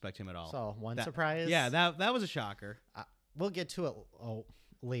suspect him at all. So one That- surprise. Yeah, that was a shocker. We'll get to it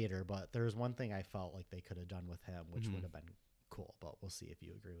later, but there's one thing I felt like they could have done with him, which Mhm. would have been cool. But we'll see if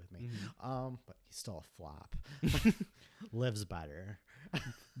you agree with me. Mhm. But he's still a flop. Lives better.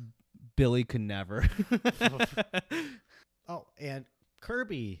 Billy could never. Oh, and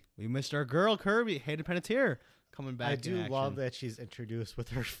Kirby. We missed our girl Kirby, Hayden Panettiere, coming back. I do love that she's introduced with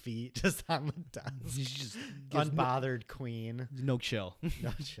her feet just on the desk. She's just gives Unbothered queen. no chill.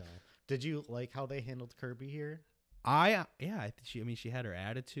 No chill. Did you like how they handled Kirby here? I think she had her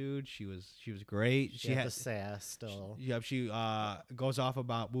attitude. She was great. She had the sass still. She goes off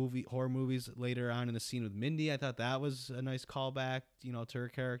about horror movies later on in the scene with Mindy. I thought that was a nice callback, to her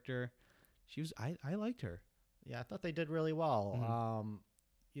character. I liked her. Yeah, I thought they did really well.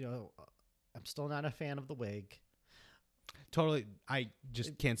 Mhm. I'm still not a fan of the wig. Totally, I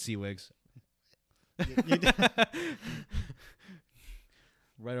just can't see wigs. You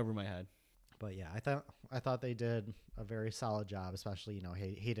Right over my head. But yeah, I thought they did a very solid job, especially,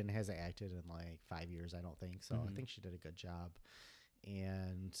 Hayden hasn't acted in like 5 years, I don't think. So I Mhm. think she did a good job.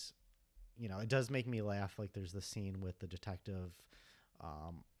 And, it does make me laugh. Like there's the scene with the detective,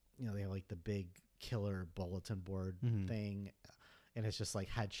 they have like the big killer bulletin board Mhm. thing. And it's just like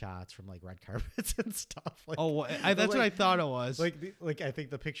headshots from like red carpets and stuff. Like, That's what I thought it was. like I think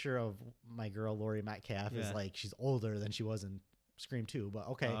the picture of my girl Laurie Metcalf is Yeah. like she's older than she was in Scream 2, but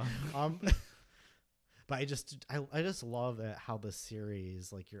okay. Uh. But I just love that how the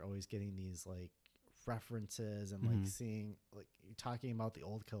series, like, you're always getting these like references and like seeing, like, talking about the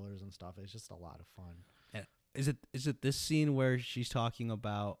old killers and stuff. It's just a lot of fun. And is it this scene where she's talking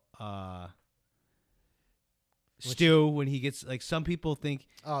about Stu when he gets, like, some people think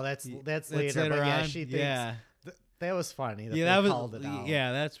that's later, but yeah, on. she thinks that was funny. That called it out.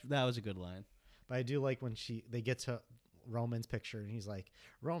 Yeah, that was a good line. But I do like when they get to Roman's picture and he's like,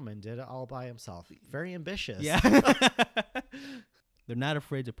 Roman did it all by himself. Very ambitious. Yeah. They're not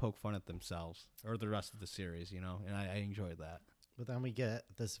afraid to poke fun at themselves or the rest of the series, you know, and I enjoyed that. But then we get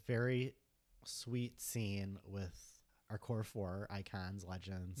this very sweet scene with our core 4 icons,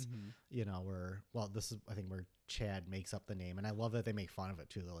 legends, you know, this is, I think, where Chad makes up the name. And I love that they make fun of it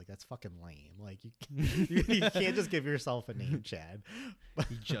too. They're like, that's fucking lame. Like, you can't just give yourself a name, Chad.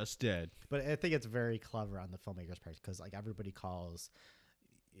 He just did. But I think it's very clever on the filmmaker's part because, like, everybody calls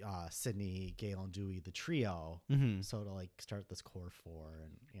Sydney, Gale, and Dewey the trio. So to, like, start this core 4,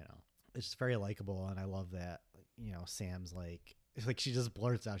 and, you know, it's just very likable. And I love that, you know, Sam's like she just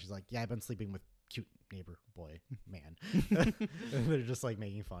blurts out, she's like, yeah, I've been sleeping with cute neighbor boy man. And they're just like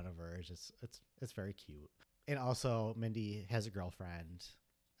making fun of her. It's very cute. And also Mindy has a girlfriend,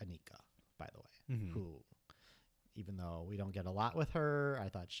 Anika, by the way, who, even though we don't get a lot with her, I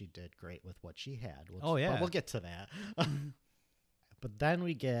thought she did great with what she had. But we'll get to that. But then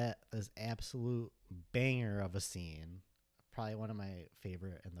we get this absolute banger of a scene, probably one of my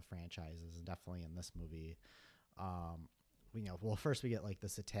favorite in the franchises, and definitely in this movie. First we get like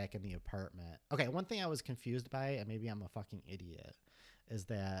this attack in the apartment. Okay, one thing I was confused by, and maybe I'm a fucking idiot, is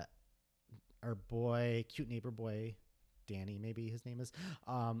that our boy, cute neighbor boy, Danny, maybe his name is,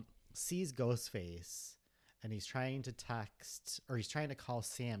 sees Ghostface, and he's trying to call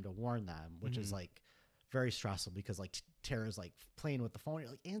Sam to warn them, which is like very stressful because like Tara's like playing with the phone. You're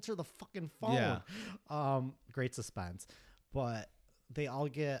like, answer the fucking phone. Yeah. Great suspense. But they all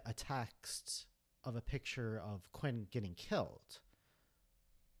get a text of a picture of Quinn getting killed.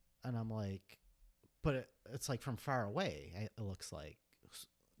 And I'm like, but it's like from far away. It looks like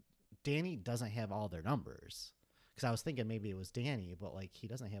Danny doesn't have all their numbers. Because I was thinking maybe it was Danny, but like he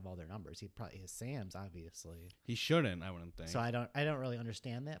doesn't have all their numbers. He probably has Sam's, obviously. He shouldn't, I wouldn't think. So I don't really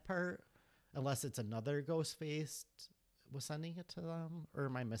understand that part, unless it's another Ghostface was sending it to them, or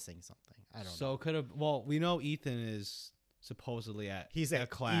am I missing something? I don't know. So could have. Well, we know Ethan is supposedly he's at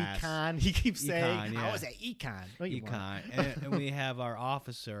class. Econ. He keeps saying, I was at Econ. No, Econ. and we have our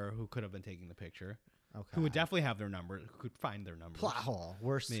officer who could have been taking the picture. Okay. Who would definitely have their number, who could find their numbers. Plot hole.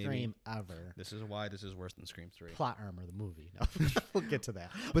 Worst Scream ever. This is why this is worse than Scream 3. Plot armor, the movie. No, we'll get to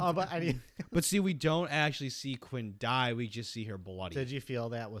that. But see, we don't actually see Quinn die. We just see her bloody. Did you feel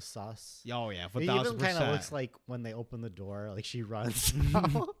that was sus? Oh, yeah. It even kind of looks like when they open the door, like she runs.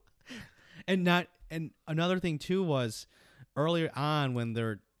 And another thing, too, was earlier on when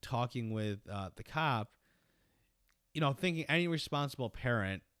they're talking with the cop, you know, thinking any responsible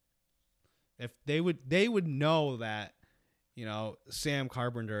parent, if they would know that, you know, Sam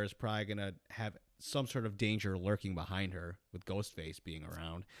Carpenter is probably going to have some sort of danger lurking behind her with Ghostface being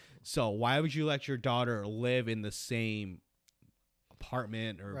around. So why would you let your daughter live in the same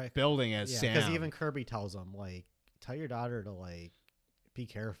apartment or building as Sam? Because even Kirby tells him, like, tell your daughter to, like, be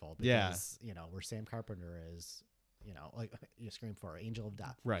careful. Because, you know, where Sam Carpenter is, you know, like you scream for Angel of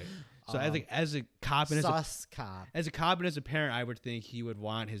Death. Right. So as a cop and as a cop and as a parent, I would think he would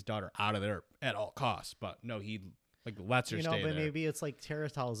want his daughter out of there at all costs. But no, he like lets her stay there. Maybe it's like Tara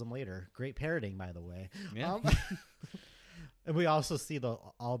tells him later. Great parroting, by the way. Yeah. And we also see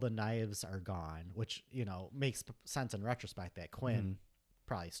all the knives are gone, which, you know, makes sense in retrospect that Quinn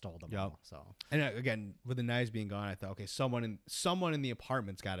probably stole them all. So, and again, with the knives being gone, I thought, okay, someone in the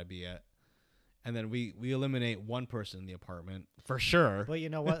apartment's got to be it. And then we eliminate one person in the apartment for sure. But you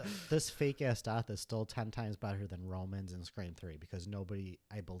know what? This fake ass death is still 10 times better than Roman's in Scream 3 because nobody,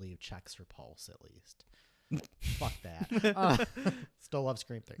 I believe, checks her pulse at least. Fuck that. Still love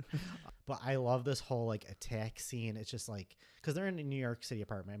Scream 3. But I love this whole like attack scene. It's just like, because they're in a New York City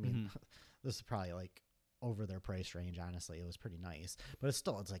apartment. I mean, this is probably like over their price range, honestly. It was pretty nice. But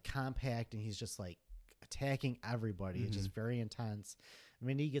it's like compact and he's just like attacking everybody. It's just very intense.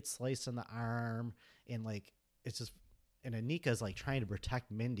 Mindy gets sliced in the arm, and like it's just, and Anika's like trying to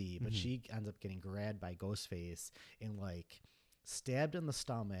protect Mindy, but she ends up getting grabbed by Ghostface and like stabbed in the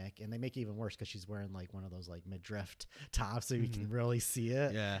stomach. And they make it even worse because she's wearing like one of those like midriff tops, so you can really see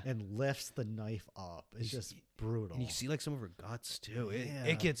it. Yeah, and lifts the knife up. It's just brutal. And you see like some of her guts too.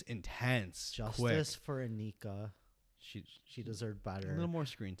 It gets intense. Justice for Anika. She deserved better. A little more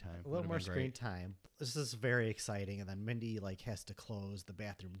screen time. A little more screen time. This is very exciting. And then Mindy like has to close the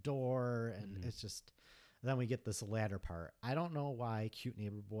bathroom door, and it's just Then we get this ladder part. I don't know why Cute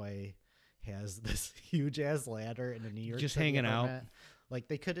Neighbor Boy has this huge ass ladder in a New York Just City hanging out. apartment. Like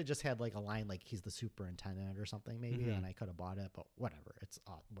they could have just had like a line like he's the superintendent or something maybe, Mhm. and I could have bought it. But whatever, it's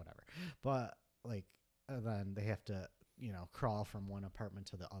whatever. But like then they have to crawl from one apartment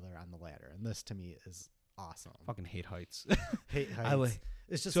to the other on the ladder, and this to me is awesome. Fucking hate heights. Hate heights. I like.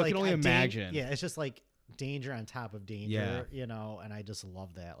 It's just So I like can only imagine. yeah, it's just like danger on top of danger, and I just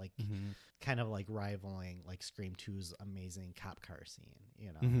love that. Like Mhm. kind of like rivaling like Scream 2's amazing cop car scene.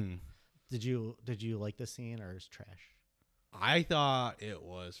 Mhm. Did you like the scene or is trash? I thought it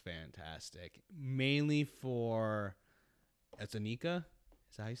was fantastic, mainly for it's Anika.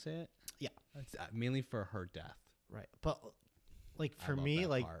 Is that how you say it? Yeah. It's, mainly for her death. Right. But like I for love me, that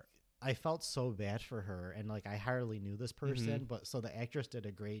like part. I felt so bad for her, and like I hardly knew this person, Mhm. but so the actress did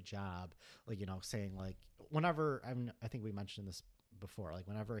a great job, like saying like whenever I think we mentioned this before, like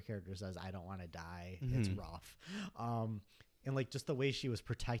whenever a character says I don't want to die, it's Mhm. rough. And like just the way she was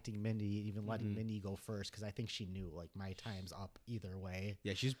protecting Mindy, even letting Mhm. Mindy go first, because I think she knew like my time's up either way.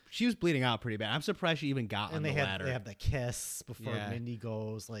 Yeah, she was bleeding out pretty bad. I'm surprised she even got on And the they ladder. have the kiss before Yeah. Mindy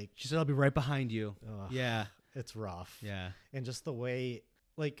goes. Like, She said, "I'll be right behind you." ugh, Yeah, it's rough. yeah. And just the way,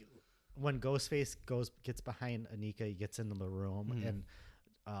 like, when Ghostface gets behind Anika, he gets into the room, Mhm. and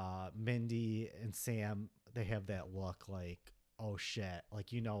Mindy and Sam, they have that look like, oh shit,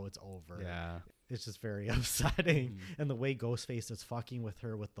 like it's over. Yeah. It's just very upsetting. Mhm. And the way Ghostface is fucking with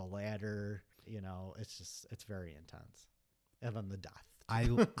her with the ladder, it's very intense. And then the death.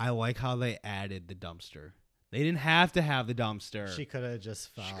 I like how they added the dumpster. They didn't have to have the dumpster. She could have just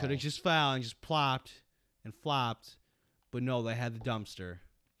fell. She could have just fell and just plopped and flopped, but no, they had the dumpster.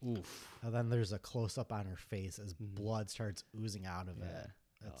 Oof. And then there's a close up on her face as Mhm. blood starts oozing out of Yeah. it.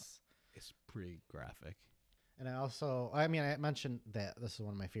 Oh. It's pretty graphic. And I mentioned that this is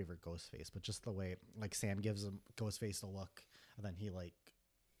one of my favorite Ghostface, but just the way like Sam gives him Ghostface a look, and then he like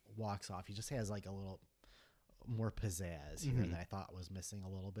walks off. He just has like a little more pizzazz here Mhm. that I thought was missing a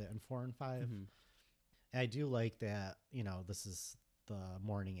little bit in 4 and 5. Mhm. And I do like that. This is the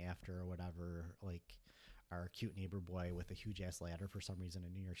morning after or whatever. Like our Cute Neighbor Boy with a huge ass ladder for some reason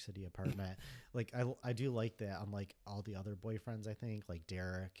in New York City apartment. Like I do like that. Unlike all the other boyfriends, I think like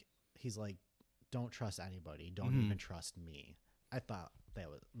Derek, he's like, don't trust anybody. Don't Mhm. even trust me. I thought that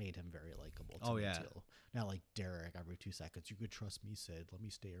made him very likable to Oh, me yeah. too. Not like Derek every 2 seconds. You could trust me, Sid. Let me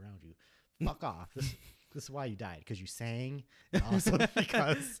stay around you. Fuck off. This is why you died, because you sang, and also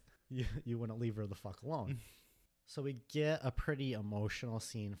because you wouldn't leave her the fuck alone. So we get a pretty emotional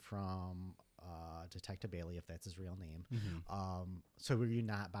scene from Detective Bailey, if that's his real name. Mhm. So were you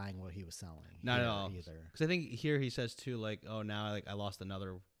not buying what he was selling? Not at here all. either. Because I think here he says too, like, "Oh, now I lost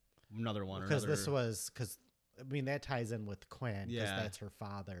another one." Because Or that ties in with Quinn, because Yeah. that's her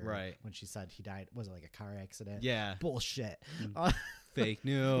father. Right. When she said he died, was it like a car accident? yeah, Bullshit. Mm. fake It'd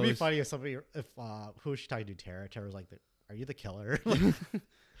be news. funny if who was she talking to? Tara. Tara was like, "Are you the killer?"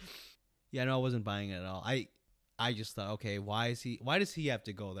 Yeah, no, I wasn't buying it at all. I just thought, okay, why does he have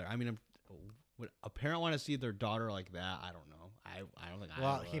to go there? I mean, would a parent want to see their daughter like that? I don't know. I don't think.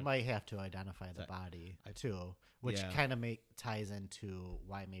 Well, I he would. might have to identify the That- body too, which Yeah. kind of ties into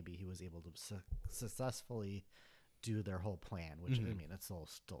why maybe he was able to successfully do their whole plan. Which I Mhm. mean, it's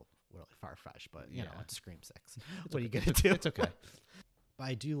still really far fetched, but Yeah. it's Scream 6. It's What are you okay. gonna do? It's okay. But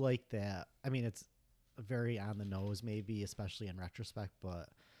I do like that. I mean, it's very on the nose, maybe, especially in retrospect. But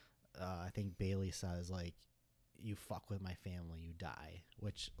I think Bailey says like, "You fuck with my family, you die,"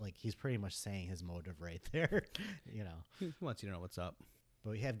 which like he's pretty much saying his motive right there. He wants you to know what's up.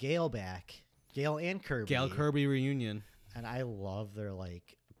 But we have Gail back, Gail and Kirby. Gail Kirby reunion. And I love their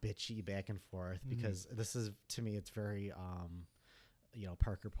like bitchy back and forth, Mhm. because this is, to me, it's very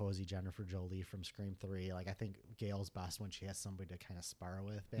Parker Posey, Jennifer Jolie from Scream 3. Like I think Gail's best when she has somebody to kind of spar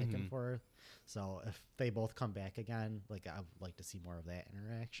with back and Mhm. forth. So if they both come back again, like I would like to see more of that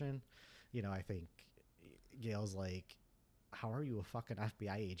interaction. I think Gail's like, "How are you a fucking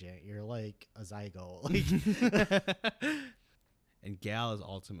FBI agent? You're like a zygote." Like And Gal is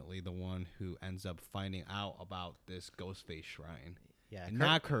ultimately the one who ends up finding out about this Ghostface shrine, yeah, and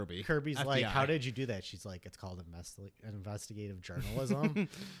not Kirby. Kirby's like, FBI. "How did you do that?" She's like, "It's called investigative journalism."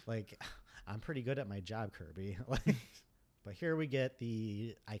 Like, I'm pretty good at my job, Kirby. Like, but here we get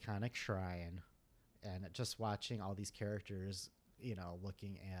the iconic shrine, and just watching all these characters,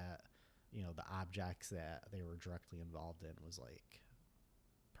 looking at, the objects that they were directly involved in was like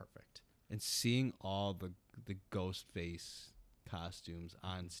perfect. And seeing all the Ghostface costumes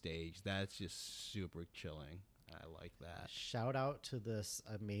on stage, that's just super chilling. I like that. Shout out to this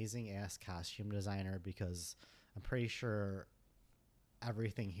amazing ass costume designer, because I'm pretty sure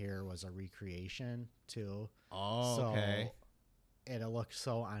everything here was a recreation too. Oh, So okay. it looked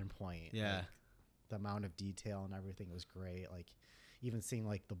so on point. Yeah. Like, the amount of detail and everything was great. Like even seeing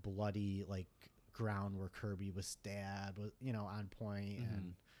like the bloody like ground where Kirby was stabbed was, on point,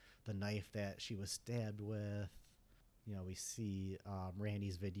 and the knife that she was stabbed with. We see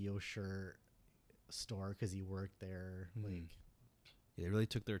Randy's video shirt store because he worked there. Like, yeah, they really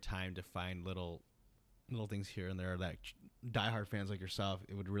took their time to find little things here and there that diehard fans like yourself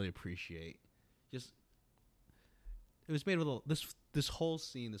it would really appreciate. Just it was made with this whole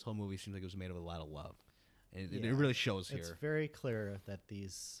scene, this whole movie seems like it was made with a lot of love, and it really shows here. It's very clear that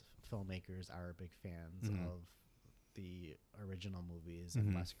these filmmakers are big fans of the original movies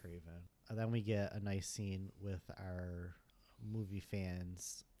and Wes Craven. And then we get a nice scene with our movie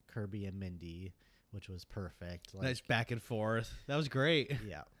fans, Kirby and Mindy, which was perfect. Like, nice back and forth. That was great.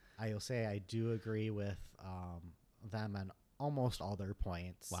 Yeah. I will say I do agree with them on almost all their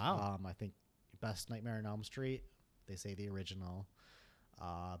points. Wow. I think best Nightmare on Elm Street, they say the original.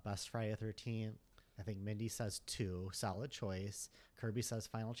 Best Friday the 13th, I think Mindy says 2, solid choice. Kirby says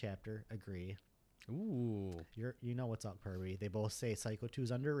Final Chapter, agree. Ooh. You know what's up, Kirby. They both say Psycho 2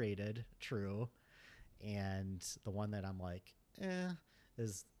 is underrated, true. And the one that I'm like,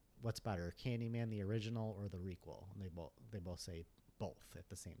 is what's better, Candyman the original or the requel? And they both say both at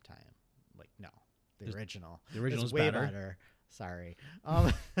the same time. Like, no, the original. The original is way better. Sorry.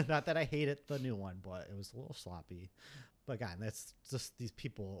 Not that I hated the new one, but it was a little sloppy. But again, that's just these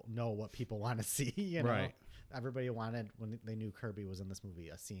people know what people want to see, Right. Everybody wanted, when they knew Kirby was in this movie,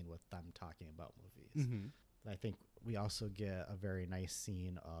 a scene with them talking about movies. I think we also get a very nice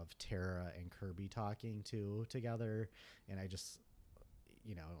scene of Tara and Kirby talking together. And I just,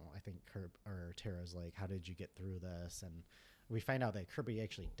 I think Tara's like, how did you get through this? And we find out that Kirby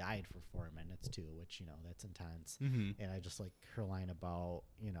actually died for 4 minutes too, which, that's intense. And I just like her line about,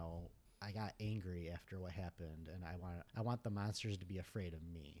 I got angry after what happened, and I want the monsters to be afraid of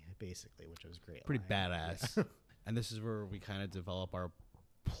me, basically, which was great. Pretty line. badass. Yeah. And this is where we kind of develop our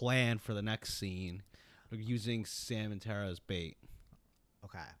plan for the next scene, using Sam and Tara as bait.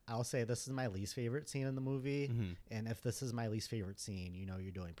 Okay, I'll say this is my least favorite scene in the movie, and if this is my least favorite scene,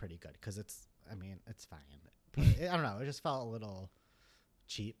 you're doing pretty good, because it's fine. But I don't know, it just felt a little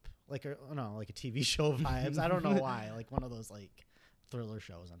cheap, like a TV show vibes. I don't know why, like one of those like thriller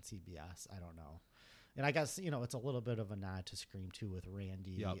shows on CBS. I don't know. And I guess, it's a little bit of a nod to Scream 2 with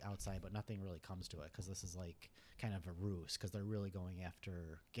Randy outside, but nothing really comes to it because this is like kind of a ruse because they're really going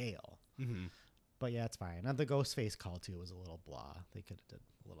after Gale. But yeah, it's fine. And the Ghostface call too was a little blah. They could have did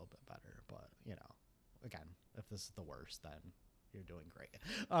a little bit better, but again, if this is the worst, then you're doing great.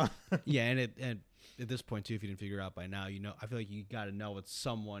 Yeah, and at this point too, if you didn't figure it out by now, I feel like you got to know it's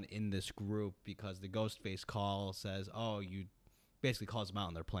someone in this group because the Ghostface call says, "Oh, you." Basically calls them out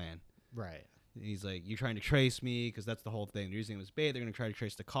on their plan. Right. He's like, you're trying to trace me, because that's the whole thing. They're using him as bait. They're going to try to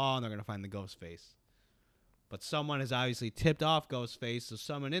trace the call, and they're going to find the Ghostface. But someone has obviously tipped off Ghostface, so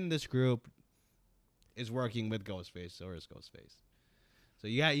someone in this group is working with Ghostface or is Ghostface. So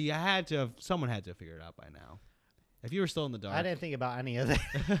someone had to have figured it out by now. If you were still in the dark. I didn't think about any of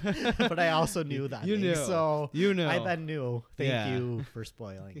that, but I also knew that. You knew. So you know. I then knew. Thank you for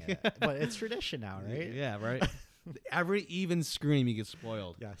spoiling it. But it's tradition now, right? Yeah, right. Every even scream you get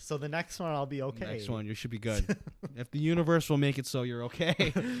spoiled. Yeah. So the next one I'll be okay. Next one you should be good. If the universe will make it so you're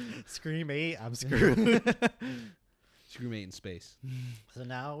okay. Scream 8, I'm screwed. Scream 8 in space. So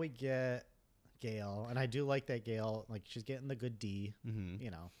now we get Gale, and I do like that Gale, like she's getting the good D.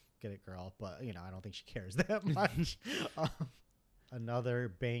 Get it, girl. But I don't think she cares that much.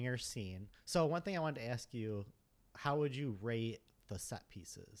 Another banger scene. So one thing I wanted to ask you, how would you rate the set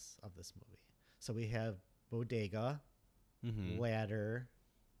pieces of this movie? So we have Bodega, Ladder,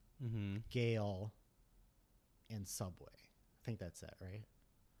 Gale, and Subway. I think that's it, right?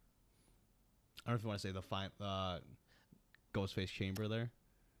 I don't know if you want to say the Ghostface chamber there.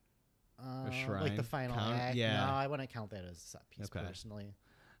 Or shrine. Like the final act. Yeah. No, I wouldn't count that as a set piece personally.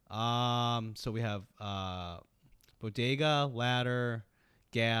 So we have Bodega, Ladder,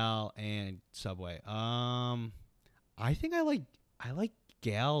 Gal, and Subway. I think I like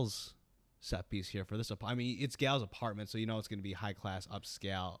Gal's set piece here for this. I mean, it's Gal's apartment, so it's going to be high class,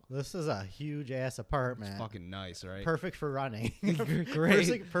 upscale. This is a huge ass apartment. It's fucking nice, right? Perfect for running.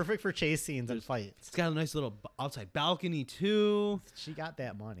 Great. Perfect for chase scenes and fights. It's got a nice little outside balcony too. She got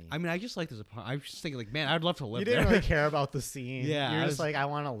that money. I mean, I just like this apartment. I was just thinking, like, man, I'd love to live there. You didn't really care about the scene. Yeah, you're just like, I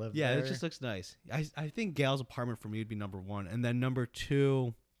want to live there. Yeah, it just looks nice. I think Gal's apartment for me would be number 1, and then number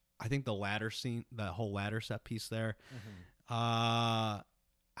 2, I think the ladder scene, the whole ladder set piece there.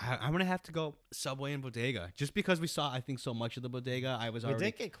 I'm gonna have to go Subway and Bodega, just because we saw, I think, so much of the Bodega. I was We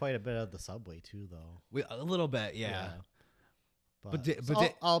already did get quite a bit of the Subway too, though. a little bit, yeah. But,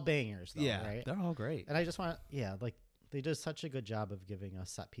 But all bangers, though, yeah, right? they're all great. And I just want, like they did such a good job of giving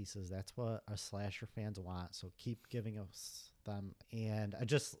us set pieces. That's what our slasher fans want. So keep giving us them. And I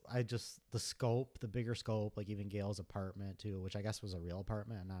just the scope, the bigger scope, like even Gail's apartment too, which I guess was a real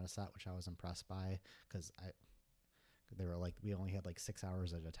apartment and not a set, which I was impressed by because they were like, we only had like 6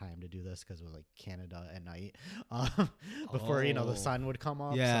 hours at a time to do this because it was like Canada at night before, the sun would come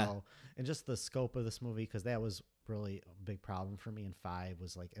up. Yeah. So, and just the scope of this movie, because that was really a big problem for me in 5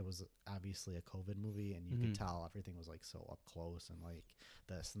 was like, it was obviously a COVID movie and you could tell everything was like so up close and like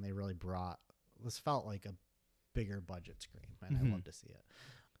this. And they really this felt like a bigger budget Scream and I love to see it.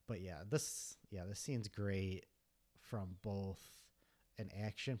 But this scene's great from both an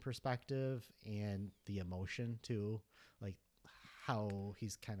action perspective and the emotion too, like how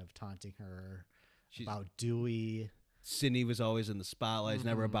he's kind of taunting her about Dewey. Sydney was always in the spotlight. It's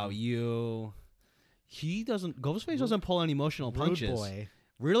never about you. Ghostface doesn't pull any emotional punches. Rude boy.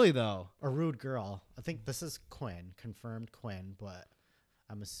 Really though. A rude girl. I think this is confirmed Quinn, but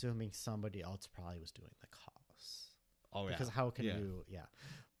I'm assuming somebody else probably was doing the calls. Oh yeah. Because how can you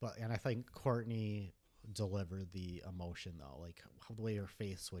and I think Courtney delivered the emotion though, like the way her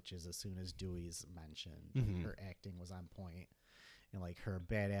face switches as soon as Dewey's mentioned. Her acting was on point, and like her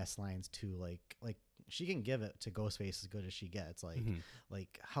badass lines too, like she can give it to Ghostface as good as she gets,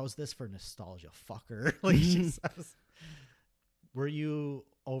 like how's this for nostalgia, fucker? Like she says. Were you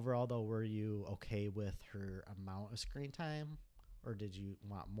okay with her amount of screen time, or did you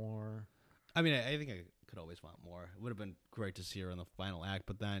want more? I mean, I think I could always want more. It would have been great to see her in the final act,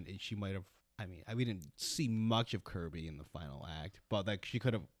 but then she might have. I mean, we didn't see much of Kirby in the final act, but like she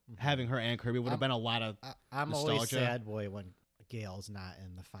could have having her and Kirby would have been a lot of. I'm nostalgia. Always sad, boy, when Gail's not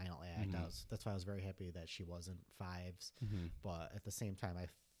in the final act. That's why I was very happy that she wasn't 5's. But at the same time, I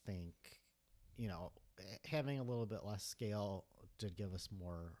think having a little bit less scale did give us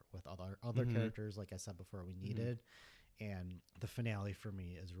more with other characters. Like I said before, we needed, and the finale for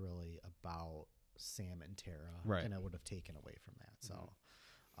me is really about Sam and Tara, right? And I would have taken away from that. So.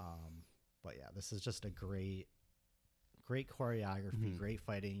 But yeah, this is just a great choreography, great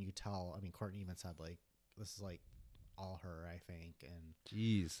fighting. You tell. I mean, Courtney even said like this is like all her, I think, and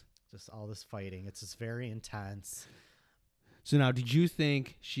jeez, just all this fighting. It's just very intense. So now, did you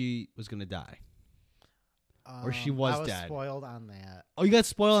think she was gonna die, or she was dead? I was spoiled on that. Oh, you got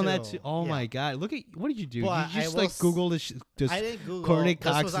spoiled on that too. Oh my god! Look at what did you do? But Did you just like Google this? I didn't Google. Courtney This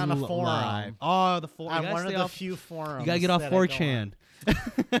Cox was on a forum. Live. Oh, the forum. On one of the few forums. You gotta get off 4chan.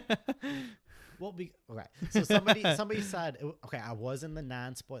 Well, okay. So somebody said, okay, I was in the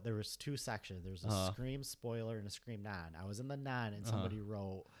non-spoiler. There was 2 sections. There's a Scream spoiler and a Scream non. I was in the non, and somebody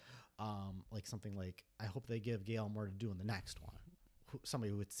wrote, like something like, I hope they give Gail more to do in the next one.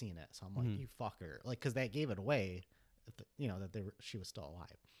 Somebody who had seen it. So I'm like, you fucker, like, because that gave it away, that she was still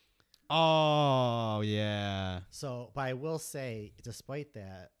alive. Oh yeah. So, but I will say, despite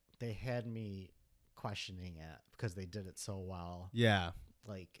that, they had me questioning it because they did it so well. Yeah.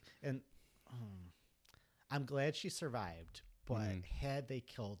 Like, and I'm glad she survived, but had they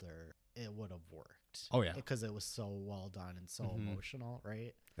killed her, it would have worked. Oh yeah, because it was so well done and so emotional,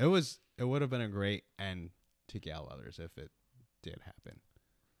 right? It would have been a great end to Gal Weathers if it did happen,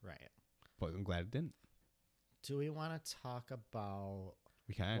 right? But I'm glad it didn't. Do we want to talk about?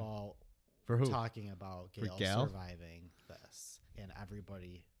 We can. Well, for who? Talking about Gail surviving this and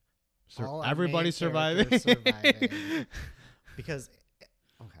everybody. Everybody surviving. Because,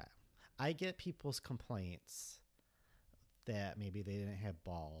 okay, I get people's complaints that maybe they didn't have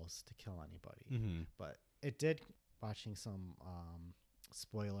balls to kill anybody, but it did. Watching some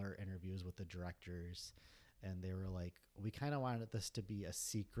spoiler interviews with the directors, and they were like, "We kind of wanted this to be a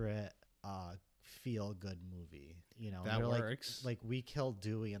secret, feel good movie." That works. Like we killed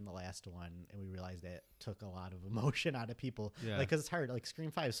Dewey in the last one, and we realized that took a lot of emotion out of people. Yeah. Like, because it's hard. Like Scream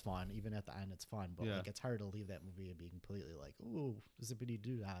 5 is fun, even at the end, it's fun. But like, it's hard to leave that movie and be completely like, "Ooh, zippity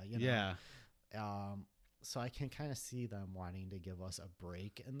doo dah," Yeah. So I can kind of see them wanting to give us a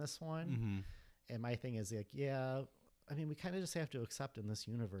break in this one. And my thing is like, yeah, I mean, we kind of just have to accept in this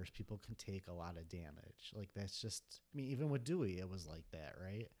universe, people can take a lot of damage. Like that's just, I mean, even with Dewey, it was like that,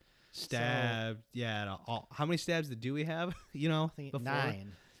 right? Stabbed. So, yeah. How many stabs did Dewey have? I think before?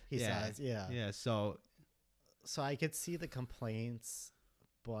 9. He says, yeah. Yeah. So I could see the complaints,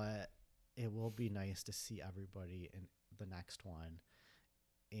 but it will be nice to see everybody in the next one.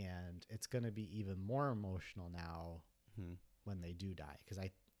 And it's going to be even more emotional now when they do die. Because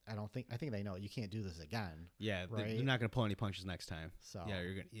I I think they know you can't do this again. Yeah, right? They're not gonna pull any punches next time. So Yeah,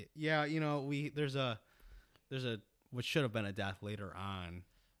 you're gonna. Yeah, there's a what should have been a death later on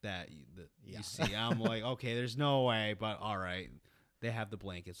that you see. I'm like, okay, there's no way, but all right, they have the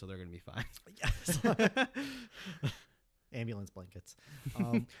blanket, so they're gonna be fine. Yes. Ambulance blankets.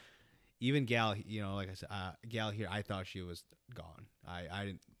 Even Gal, like I said, Gal here, I thought she was gone. I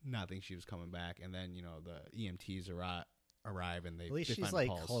did not think she was coming back, and then the EMTs arrive and at least they she's find like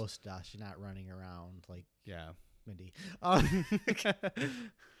the pulse. close to us. She's not running around like Mindy.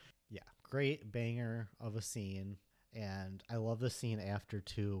 Yeah, great banger of a scene, and I love the scene after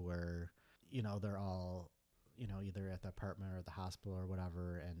too, where they're all either at the apartment or the hospital or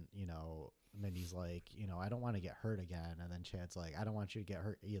whatever, and Mindy's like, I don't want to get hurt again, and then Chad's like, I don't want you to get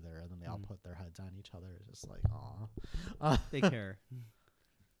hurt either, and then they all put their heads on each other. It's just like, aw, They care.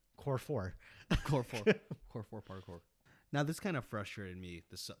 Core 4 parkour. Now this kind of frustrated me,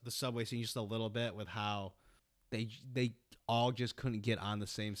 the subway scene, just a little bit, with how they all just couldn't get on the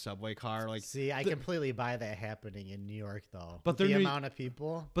same subway car. Like, see, I completely buy that happening in New York though. But the amount of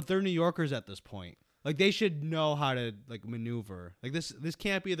people. But they're New Yorkers at this point. Like, they should know how to like maneuver. Like, this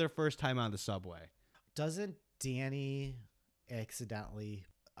can't be their first time on the subway. Doesn't Danny accidentally?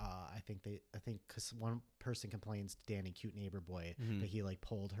 I think because one person complains to Danny, cute neighbor boy, that he like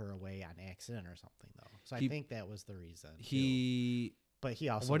pulled her away on accident or something though. So I think that was the reason. But he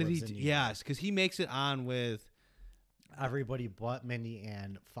also what did lives he? in New Yes, because he makes it on with everybody but Mindy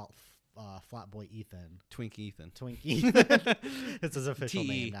and Flatboy Ethan. Twink Ethan. It's his official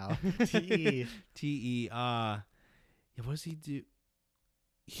name now. T-E. Yeah, what does he do?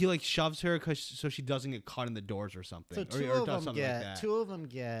 He like shoves her so she doesn't get caught in the doors or something. So two of them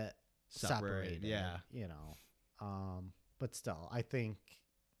get separated. Yeah. But still, I think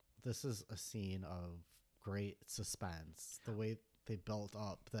this is a scene of great suspense. The way they built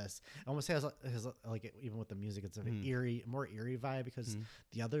up this, it almost has like even with the music, it's an more eerie vibe, because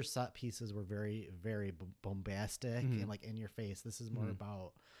the other set pieces were very, very bombastic and like in your face. This is more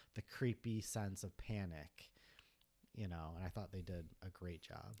about the creepy sense of panic. And I thought they did a great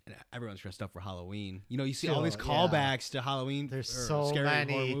job. And everyone's dressed up for Halloween. You see all these callbacks to Halloween. There's so scary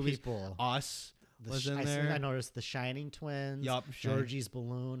many movies. people. Us was in there. I noticed the Shining Twins. Yup. Georgie's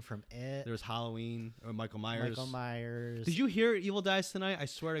balloon from It. There was Halloween. Or Michael Myers. Did you hear Evil Dies Tonight? I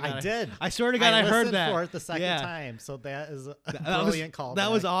swear to God. I did. I swear to God, I heard that. I listened for it the second time. So that is a brilliant callback. That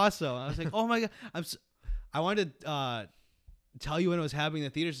was awesome. I was like, oh my God. I wanted to tell you when it was happening in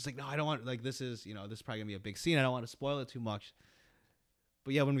the theaters. It's like, no, I don't want, like, this is probably gonna be a big scene. I don't want to spoil it too much.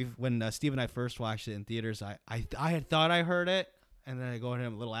 But yeah, when Steve and I first watched it in theaters, I had thought I heard it, and then I go to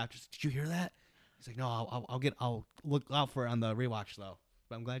him a little after. Did you hear that? He's like, no, I'll look out for it on the rewatch though.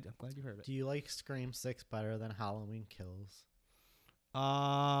 But I'm glad you heard it. Do you like Scream 6 better than Halloween Kills?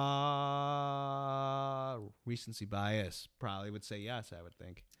 Recency bias probably would say yes. I would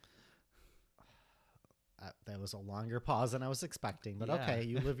think. That was a longer pause than I was expecting, but okay,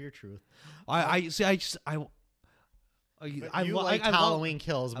 you live your truth. I like Halloween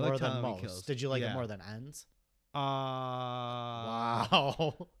Kills more than most. Kills. Did you like it more than Ends? Wow.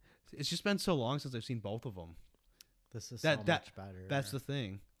 It's just been so long since I've seen both of them. This is so much better. That's the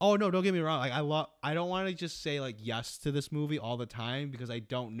thing. Oh no, don't get me wrong. Like, I don't want to just say like yes to this movie all the time, because I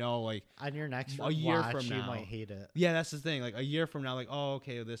don't know, like, on your next year watch, from now you might hate it. Yeah, that's the thing. Like a year from now, like, oh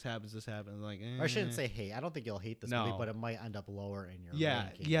okay, this happens. Like, Or I shouldn't say hate. I don't think you'll hate this movie, but it might end up lower in your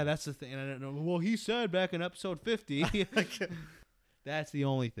ranking. Yeah, that's the thing. And I don't know. Well, he said back in episode 50. That's the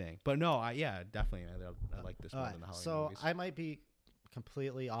only thing. But no, definitely. I like this more than the Halloween movies. I might be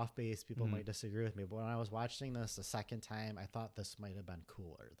completely off base. People might disagree with me, but when I was watching this the second time, I thought this might have been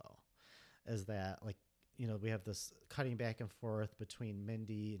cooler though. Is that, like, we have this cutting back and forth between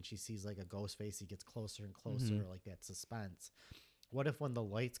Mindy, and she sees like a ghost face. He gets closer and closer, like that suspense. What if when the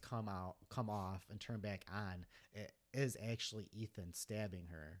lights come off and turn back on, it is actually Ethan stabbing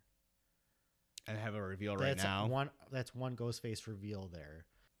her? And have a reveal now. That's one ghost face reveal there.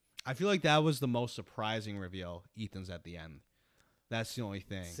 I feel like that was the most surprising reveal. Ethan's at the end. That's the only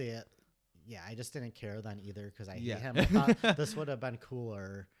thing. See it? Yeah, I just didn't care then either, because I hate him. I thought this would have been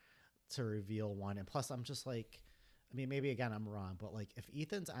cooler to reveal one. And plus, I'm just like, I mean, maybe again I'm wrong, but like, if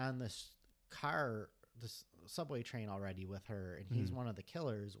Ethan's on this subway train already with her, and he's one of the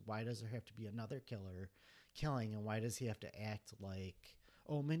killers, why does there have to be another killer killing? And why does he have to act like,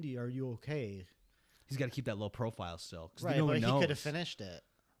 oh, Mindy, are you okay? He's got to keep that low profile still. Right, but he could have finished it.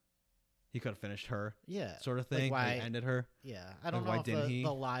 He could have finished her. Yeah. Sort of thing. Like, why ended her. Yeah. I don't know if the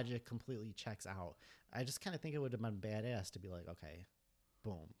logic completely checks out. I just kind of think it would have been badass to be like, okay,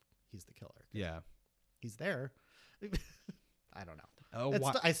 boom, he's the killer. Yeah. He's there. I don't know. Oh,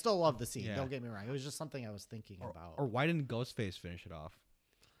 I still love the scene. Yeah. Don't get me wrong. It was just something I was thinking about. Or why didn't Ghostface finish it off?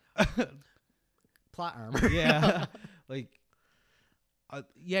 Plot armor. Yeah, like,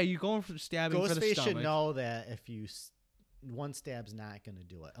 yeah, you're going for stabbing for the Ghostface stomach. should know that if you one stab's not going to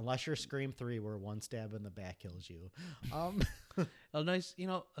do it, unless you're Scream 3, where one stab in the back kills you. A nice,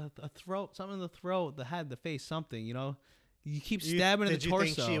 a throat, something in the throat, the head, the face, something. You keep stabbing in the torso. Did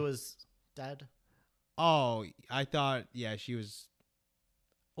you think she was dead? Oh, I thought, yeah, she was.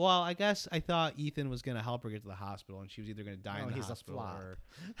 Well, I guess I thought Ethan was going to help her get to the hospital, and she was either going to die in the he's hospital a flop. or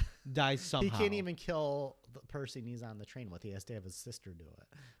die somehow. He can't even kill the person he's on the train with. He has to have his sister do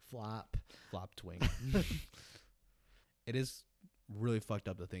it. Flop twing. It is really fucked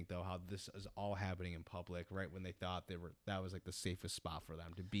up to think, though, how this is all happening in public, right when they thought that was like the safest spot for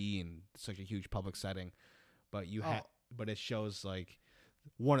them to be in such a huge public setting. But but it shows like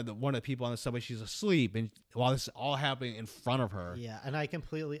one of the people on the subway, she's asleep, and while this is all happening in front of her. Yeah, and I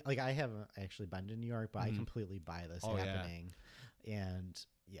completely I haven't actually been to New York, but I completely buy this happening. Yeah. And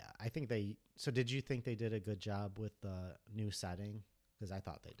yeah, I think did you think they did a good job with the new setting? Because I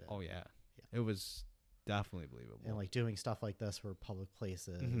thought they did. Oh yeah. It was definitely believable. And like doing stuff like this for public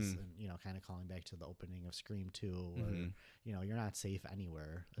places, and kind of calling back to the opening of Scream 2, where you're not safe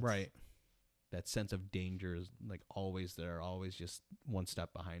anywhere. Right. That sense of danger is like always there, always just one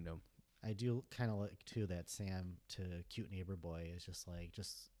step behind them. I do kind of like too that Sam to Cute Neighbor Boy is just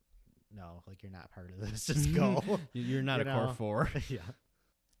no, like you're not part of this. Just go. You're not a core 4. Yeah.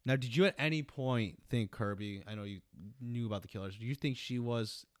 Now, did you at any point think Kirby? I know you knew about the killers. Do you think she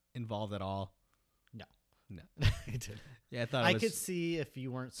was involved at all? No. I did. Yeah, I could see if you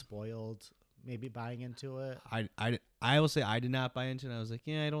weren't spoiled, maybe buying into it. I will say I did not buy into it. I was like,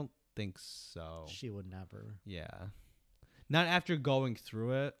 yeah, I don't think so. She would never. Yeah. Not after going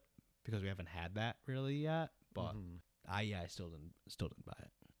through it, because we haven't had that really yet. But I still didn't buy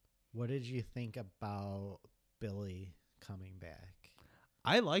it. What did you think about Billy coming back?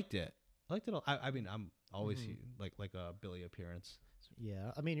 I liked it. I mean, I'm always like a Billy appearance.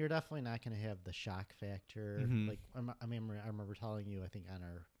 Yeah, I mean, you're definitely not going to have the shock factor. Like, I remember telling you, I think on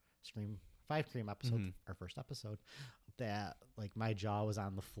our Scream 5 Cream episode, our first episode, that like my jaw was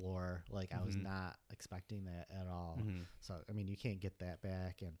on the floor. Like I was not expecting that at all. So I mean, you can't get that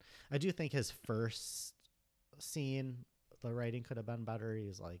back. And I do think his first scene, the writing could have been better. He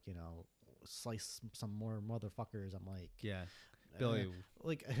was like, slice some more motherfuckers. I'm like, yeah. Billy,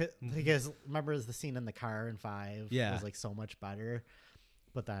 I guess remember the scene in the car in 5 yeah. was like so much better.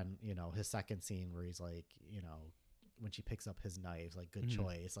 But then, his second scene where he's like, when she picks up his knives, like good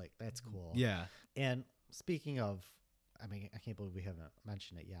choice, like that's cool. Yeah. And speaking of, I mean, I can't believe we haven't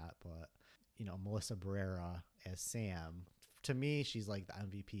mentioned it yet, but Melissa Barrera as Sam, to me, she's like the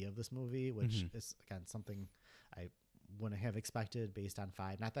MVP of this movie, which is again something I wouldn't have expected based on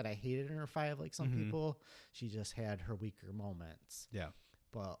 5. Not that I hated her 5 like some people. She just had her weaker moments. Yeah.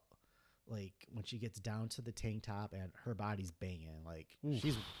 But like when she gets down to the tank top and her body's banging, like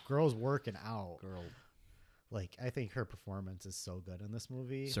girl's working out. Girl. Like I think her performance is so good in this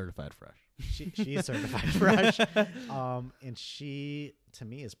movie. Certified fresh. She's certified fresh. And she to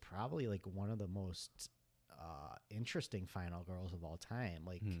me is probably like one of the most interesting final girls of all time.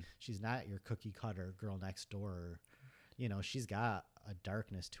 Like she's not your cookie cutter girl next door. She's got a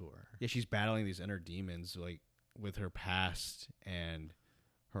darkness to her. Yeah, she's battling these inner demons, like with her past and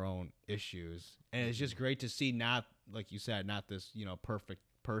her own issues, and it's just great to see. Not like you said, not this perfect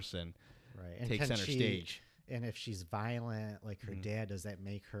person, right? And take center stage. And if she's violent, like her dad, does that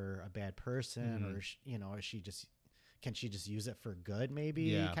make her a bad person, or is she just can she just use it for good?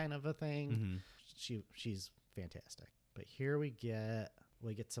 Maybe kind of a thing. She's fantastic. But here we get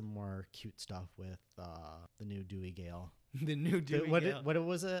some more cute stuff with the new Dewey Gale. The new Dewey Gale. What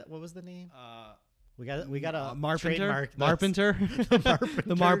was it? What was the name? We got a Marpenter. trademark. Marpenter.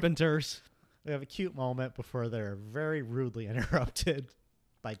 The Marpenters. We have a cute moment before they're very rudely interrupted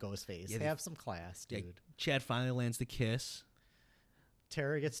by Ghostface. Yeah, have some class, dude. Yeah, Chad finally lands the kiss.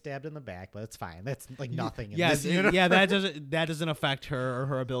 Tara gets stabbed in the back, but it's fine. That's like nothing. Yeah, that doesn't affect her or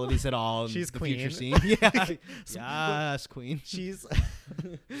her abilities at all. She's in the queen. future scene. Yeah, yes, queen. She's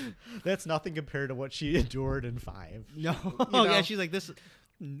that's nothing compared to what she endured in 5. No, yeah, she's like this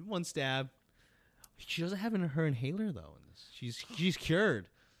one stab. She doesn't have her inhaler though. In this, she's cured.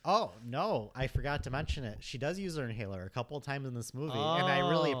 Oh no, I forgot to mention it. She does use her inhaler a couple of times in this movie, and I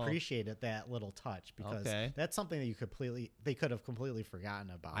really appreciated that little touch because that's something that they could have completely forgotten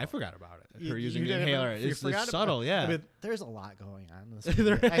about. I forgot about it. Her using the inhaler. It's subtle, yeah. I mean, there's a lot going on in this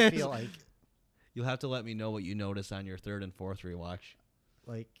movie. I feel like you'll have to let me know what you notice on your 3rd and 4th rewatch.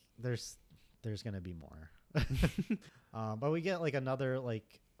 Like there's gonna be more. But we get like another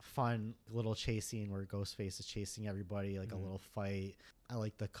like fun little chase scene where Ghostface is chasing everybody, like a little fight. I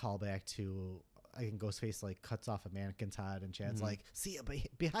like the callback to, I think Ghostface like cuts off a mannequin's head and Chad's like, see ya,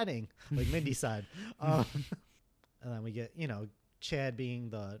 beheading, like Mindy said. And then we get, Chad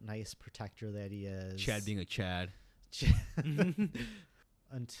being the nice protector that he is. Chad being a Chad.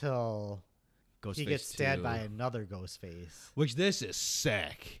 Until Ghostface he gets stabbed 2. by another Ghostface. Which this is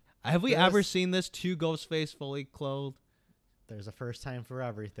sick. Have we ever seen this 2 Ghostface fully clothed? There's a first time for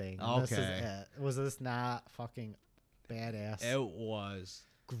everything. And this is it. Was this not fucking badass? It was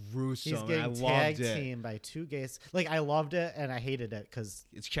gruesome. He's getting I loved tag it. teamed by 2 gays. Like, I loved it and I hated it because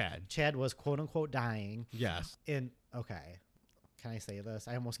It's Chad. Chad was quote unquote dying. Yes. Okay. Can I say this?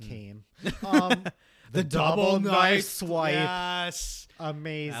 I almost came. The double knife swipe. Yes.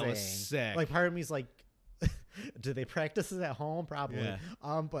 Amazing. That was sick. Like, part of me's like, do they practice this at home? Probably.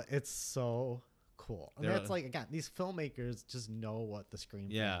 Yeah. But it's so cool. And that's like, again, these filmmakers just know what the screen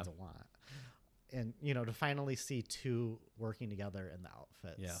fans want. And, to finally see 2 working together in the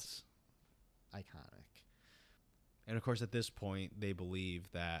outfits. Yes. Iconic. And of course, at this point, they believe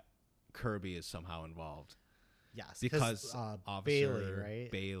that Kirby is somehow involved. Yes. Because Officer Bailey, right?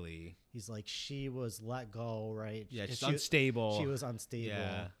 Bailey. He's like, she was let go, right? Yeah, she's unstable. She was unstable.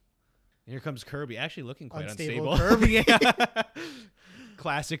 Yeah. And here comes Kirby, actually looking quite Unstable unstable. Kirby. Yeah.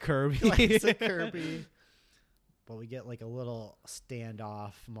 Classic Kirby. Classic Kirby. But we get like a little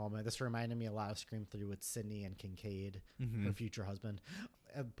standoff moment. This reminded me a lot of Scream 3 with Sydney and Kincaid, her future husband.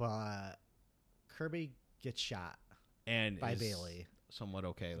 But Kirby gets shot by Bailey. Somewhat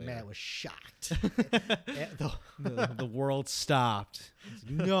okay later. Matt was shocked. The world stopped.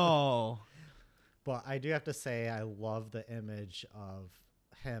 No. But I do have to say, I love the image of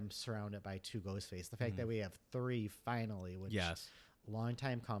him surrounded by 2 Ghostface. The fact that we have 3 finally, which long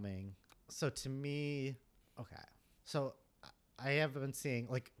time coming. So to me, okay. So I have been seeing,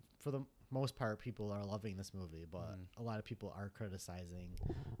 like, for the most part, people are loving this movie, but a lot of people are criticizing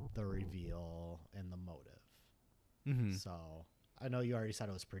the reveal and the motive. So I know you already said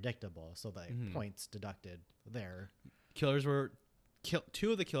it was predictable, so the points deducted there. Killers were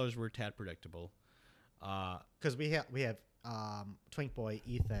 2 of the killers were tad predictable. Because we have Twink Boy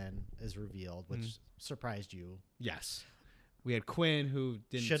Ethan is revealed, which surprised you. Yes, we had Quinn, who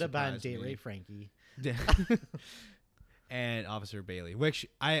should have been Date Rape Frankie, and Officer Bailey. Which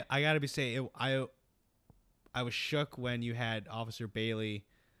I gotta be saying, I was shook when you had Officer Bailey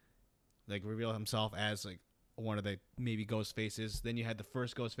like reveal himself as like one of the maybe ghost faces. Then you had the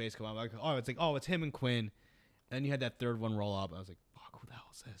first ghost face come out. Like, it's him and Quinn. And then you had that third one roll up. I was like, fuck, who the hell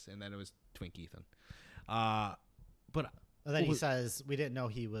is this? And then it was Twink Ethan. But and then he says we didn't know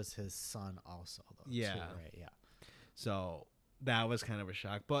he was his son also though. Yeah. Too, right. Yeah. So that was kind of a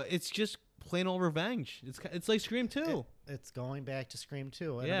shock. But it's just plain old revenge. It's like Scream 2. It's going back to Scream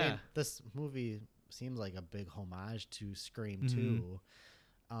 2. And I mean, this movie seems like a big homage to Scream 2.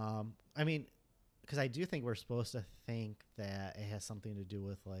 I mean, because I do think we're supposed to think that it has something to do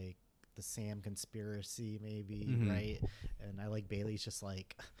with like the Sam conspiracy, maybe, right? And I like Bailey's just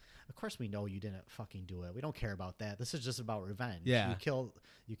like, of course we know you didn't fucking do it. We don't care about that. This is just about revenge. Yeah,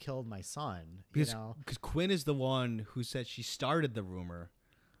 you killed my son. Because Quinn is the one who said she started the rumor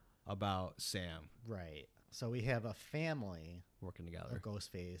about Sam. Right. So we have a family working together.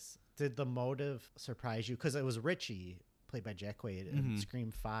 Ghostface. Did the motive surprise you? Because it was Richie, played by Jack Quaid, in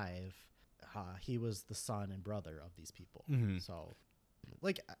Scream 5. He was the son and brother of these people. So,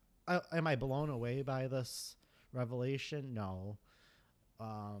 like, am I blown away by this revelation? No.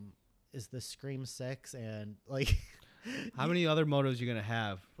 Is this Scream 6? And, like... How many other motives are you going to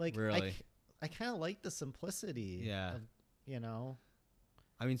have, like, really? I kind of like the simplicity. Yeah. Of,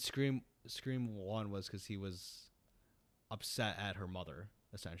 I mean, Scream 1 was because he was upset at her mother,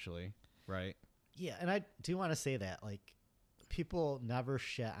 essentially, right? Yeah, and I do want to say that, like, people never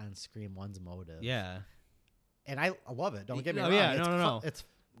shit on Scream 1's motive. Yeah. And I love it. Don't get me wrong. Yeah, no.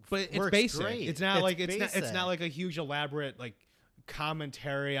 But it's basic. Great. It's not it's not like a huge elaborate like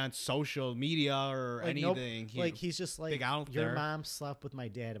commentary on social media or like, anything. Nope. He's just like, your there. mom slept with my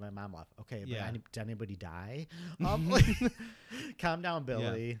dad and my mom left. Okay, but did anybody die? Calm down,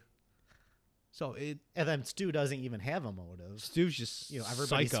 Billy. Yeah. So and then Stu doesn't even have a motive. Stu's just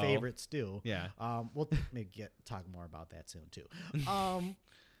everybody's psycho. favorite Stu. Yeah. We'll maybe talk more about that soon too. I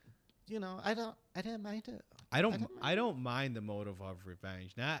didn't mind it. I don't mind the motive of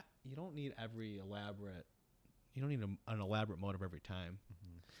revenge. You don't need an elaborate motive every time.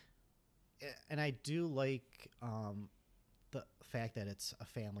 And I do like the fact that it's a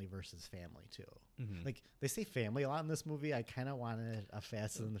family versus family too. Like they say family a lot in this movie. I kind of wanted a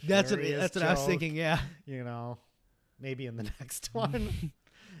Fast and the Furious. That's what I was thinking. Yeah. maybe in the next one.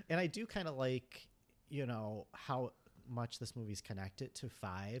 And I do kind of like, you know, how much this movie's connected to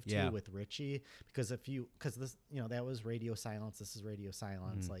 5 too, Yeah. with Richie, because this, you know, that was Radio Silence, this is Radio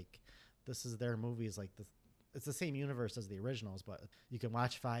Silence, like this is their movies, like this, it's the same universe as the originals, but you can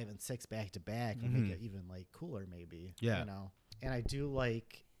watch 5 and 6 back to back and make it even like cooler maybe. Yeah. You know, and I do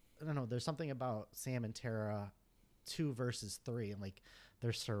like, I don't know, there's something about Sam and Tara 2 versus 3, and like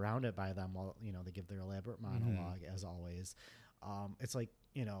they're surrounded by them while, you know, they give their elaborate monologue as always. It's like,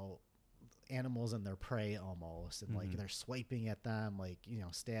 you know, animals and their prey almost, and like they're swiping at them, like, you know,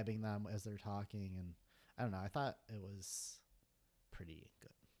 stabbing them as they're talking. And I don't know, I thought it was pretty good.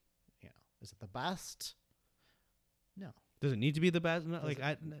 You know, is it the best? No. Does it need to be the best? No, Does like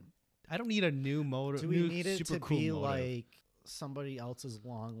it- I don't need a new motive. Do we new need it super to cool be motive. like somebody else's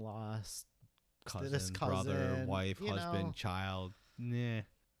long lost cousin, brother, cousin, wife, you husband, know? child? Nah.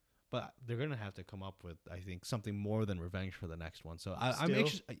 But they're gonna have to come up with, I think, something more than revenge for the next one. So I'm Stu?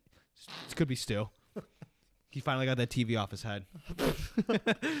 anxious. It could be Stu. He finally got that TV off his head.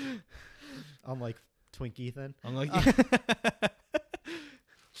 Unlike Twink Ethan. I'm like,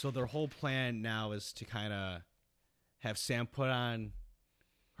 so their whole plan now is to kind of have Sam put on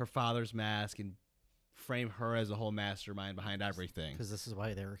her father's mask and frame her as the whole mastermind behind everything. Because this is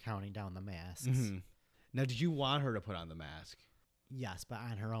why they were counting down the masks. Mhm. Now, did you want her to put on the mask? Yes, but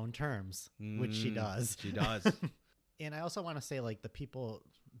on her own terms, which she does. She does. And I also want to say, like, the people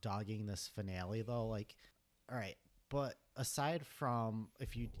dogging this finale, though, like, all right, but aside from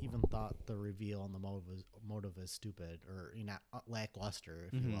if you even thought the reveal and the motive is stupid or, you know, lackluster,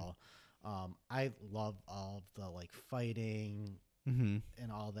 if you will, I love all of the, like, fighting and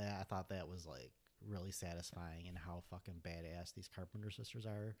all that. I thought that was, like, really satisfying, and how fucking badass these Carpenter sisters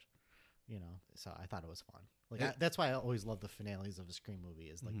are, you know. So I thought it was fun. Like, that's why I always love the finales of a Scream movie,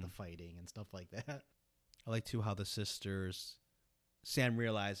 is like the fighting and stuff like that. I like too how the sisters, Sam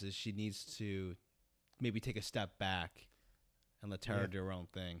realizes she needs to maybe take a step back and let Tara do her own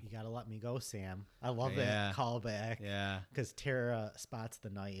thing. You gotta let me go, Sam. I love Yeah. that callback. Yeah. Because Tara spots the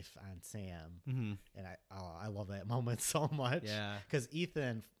knife on Sam, Mm-hmm. and I love that moment so much. Yeah. Because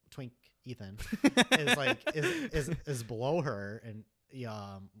Twink Ethan is like is below her, and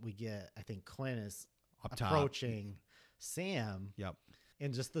we get, I think Quinn is Up top. approaching Sam, Yep.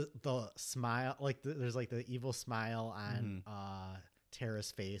 and just the smile, like there's like the evil smile on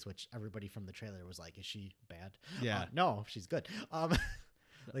Tara's face, which everybody from the trailer was like, is she bad? Yeah. No, she's good.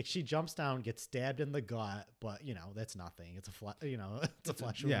 Like, she jumps down, gets stabbed in the gut, but, you know, that's nothing. It's it's a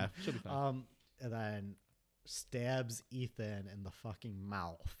flesh wound. Yeah. She'll be fine. And then stabs Ethan in the fucking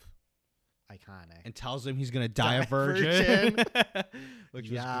mouth. Iconic. And tells him he's gonna die Die a virgin, which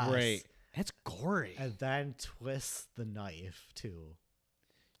Yes. was great. That's gory. And then twists the knife too.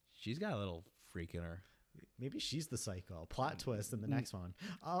 She's got a little freak in her. Maybe she's the psycho. Plot twist in the next one.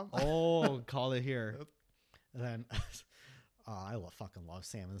 Oh, call it here. And then I fucking love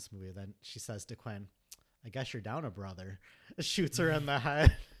Sam in this movie. Then she says to Quinn, I guess you're down a brother. Shoots her in the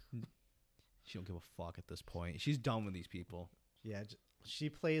head. She don't give a fuck at this point. She's done with these people. Yeah, she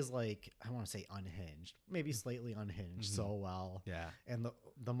plays, like, I want to say unhinged, maybe slightly unhinged so well. Yeah. And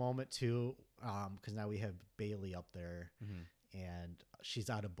the moment too, because now we have Bailey up there, and she's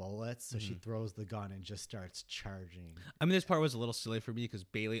out of bullets, so she throws the gun and just starts charging. I mean, this part was a little silly for me because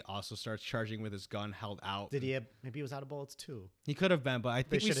Bailey also starts charging with his gun held out. Did he have? Maybe he was out of bullets too. He could have been, but I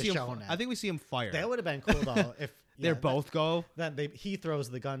think we should've see him. shown that. I think we see him fire. That would have been cool though if They're both go. Then he throws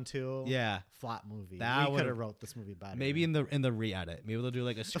the gun too. Yeah. Flop movie. That We could would've- have wrote this movie better. Maybe in the re-edit. Maybe they'll do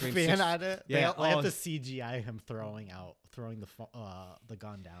like a Scream fan 6. on it. Yeah, they have to CGI him throwing the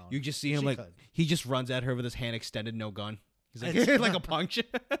gun down. You just see him She like could. he just runs at her with his hand extended, no gun. He's like like a punch.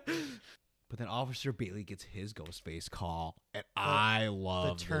 But then Officer Bailey gets his ghost face call, and I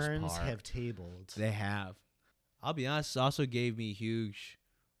love the turns this part. have tabled. They have. I'll be honest. It also gave me huge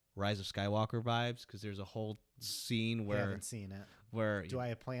Rise of Skywalker vibes because there's a whole scene I where haven't seen it. Do I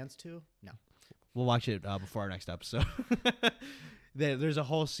have plans to? No. we'll watch it before our next episode. There's a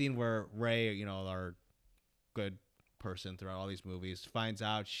whole scene where Rey, you know, our good person throughout all these movies, finds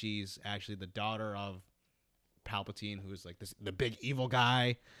out she's actually the daughter of Palpatine, who's like the big evil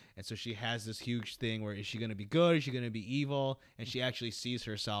guy. And so she has this huge thing where, is she going to be good? Is she going to be evil? And she actually sees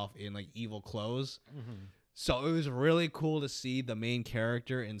herself in like evil clothes. So it was really cool to see the main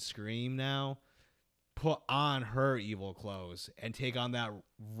character in Scream now put on her evil clothes and take on that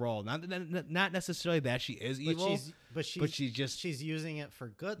role. Not necessarily that she is evil, but she's using it for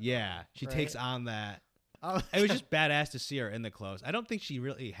good. yeah, she right? takes on that. Oh, It was just badass to see her in the clothes. I don't think she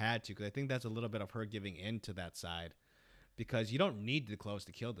really had to, because I think that's a little bit of her giving in to that side, because you don't need the clothes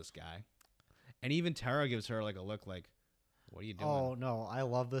to kill this guy. And even Tara gives her like a look like, what are you doing? Oh no, I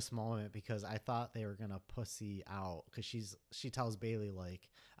love this moment because I thought they were gonna pussy out because she tells Bailey like,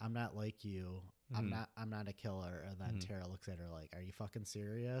 I'm not like you. I'm not a killer. And then Tara looks at her like, are you fucking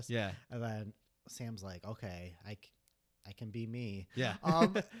serious? Yeah. And then Sam's like, okay, I can be me. Yeah.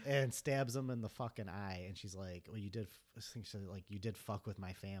 And stabs him in the fucking eye. And she's like, well, you did fuck with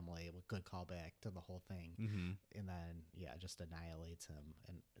my family. Good callback to the whole thing. And then, yeah, just annihilates him.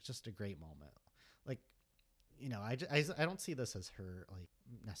 And it's just a great moment. Like, you know, I don't see this as her like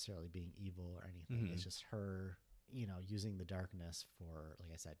necessarily being evil or anything. It's just her, you know, using the darkness for, like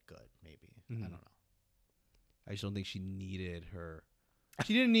I said, good, maybe. I don't know. I just don't think she needed her.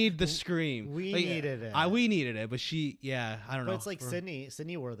 She didn't need the scream. We like, needed it. We needed it, but she, I don't know. But it's like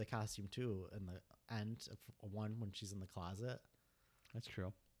Sydney wore the costume too in the end of one when she's in the closet. That's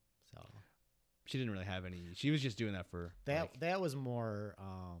true. So she didn't really have any. She was just doing that for that. Like, that was more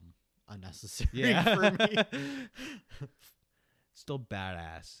unnecessary yeah. for me. Still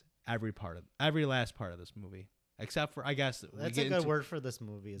badass. Every last part of this movie, except for I guess that's a good word for this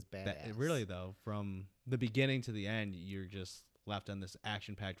movie is badass. Really though, from the beginning to the end, you're just left on this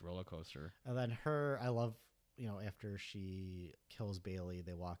action-packed roller coaster. And then I love, you know, after she kills Bailey,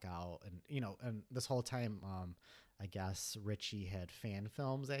 they walk out, and you know, and this whole time, I guess Richie had fan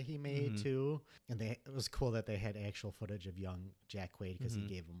films that he made too, and it was cool that they had actual footage of young Jack Quaid because he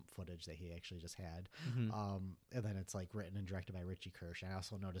gave him footage that he actually just had. And then it's like written and directed by Richie Kirsch. I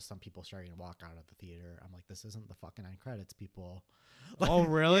also noticed some people starting to walk out of the theater. I'm like, this isn't the fucking end credits, people. Oh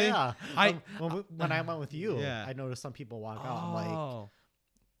really? Yeah. When I went with you, yeah. I noticed some people walk out. I'm like,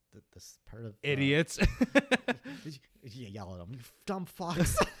 this part of idiots. You yell at them, you dumb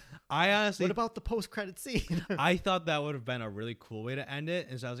fucks. I honestly, what about the post-credit scene? I thought that would have been a really cool way to end it,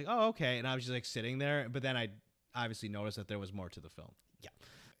 and so I was like, oh okay, and I was just like sitting there, but then I obviously noticed that there was more to the film. Yeah.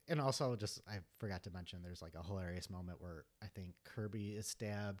 And also, I forgot to mention, there's like a hilarious moment where I think Kirby is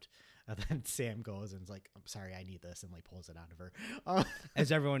stabbed, and then Sam goes and is like, I'm sorry, I need this, and like pulls it out of her.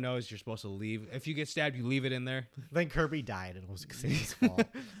 As everyone knows, you're supposed to leave. If you get stabbed, you leave it in there. Then Kirby died, and it was Sam's fault.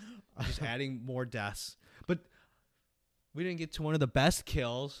 Just adding more deaths. But we didn't get to one of the best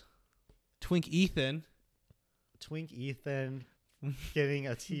kills. Twink Ethan getting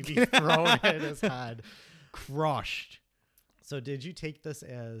a TV thrown at his head. Crushed. So did you take this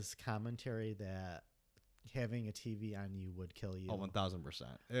as commentary that having a TV on you would kill you? Oh, 1000%.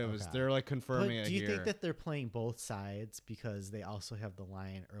 It was. They're like confirming it. Do you here. think that they're playing both sides because they also have the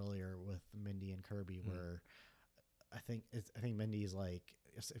line earlier with Mindy and Kirby where I think Mindy's like,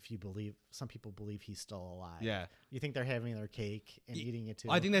 if you believe, some people believe he's still alive. Yeah. You think they're having their cake and eating it too?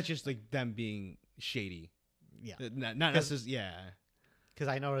 I think that's just like them being shady. Yeah. Not necessarily. Yeah. Because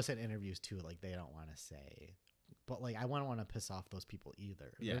I notice in interviews too, like they don't want to say. But like, I wouldn't want to piss off those people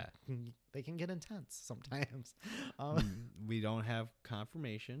either. Yeah, they can get intense sometimes. We don't have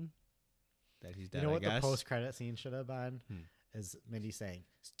confirmation that he's dead. You know what the post-credit scene should have been? Is Mindy saying,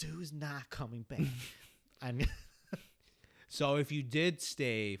 "Stu's not coming back." So if you did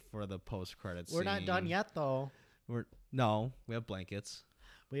stay for the post-credit scene, we're not done yet, though. We have blankets.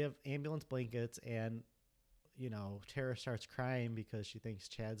 We have ambulance blankets, and you know, Tara starts crying because she thinks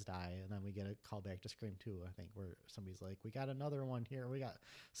Chad's died, and then we get a call back to Scream 2, I think, where somebody's like, we got another one here. We got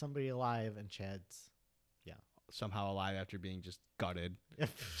somebody alive, and Chad's, somehow alive after being just gutted.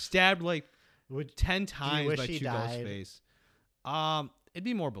 Stabbed like 10 times by two Ghostface. It'd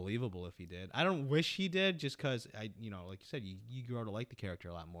be more believable if he did. I don't wish he did, just because, like you said, you grow to like the character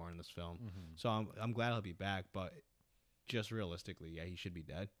a lot more in this film. So I'm glad he'll be back, but just realistically, yeah, he should be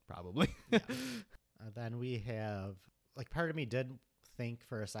dead, probably. Yeah. Then we have, like, part of me did think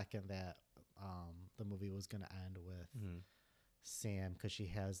for a second that the movie was going to end with Sam, because she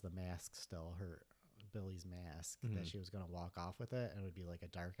has the mask still, Billy's mask, that she was going to walk off with it, and it would be like a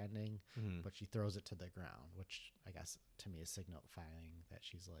dark ending, but she throws it to the ground, which I guess to me is signifying that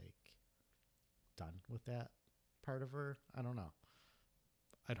she's like done with that part of her. I don't know.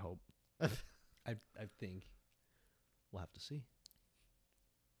 I'd hope. I think we'll have to see.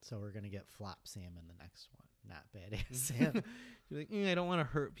 So we're going to get Flop Sam in the next one, not Badass Sam. You're like, I don't want to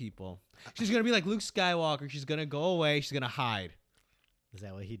hurt people. She's going to be like Luke Skywalker. She's going to go away. She's going to hide. Is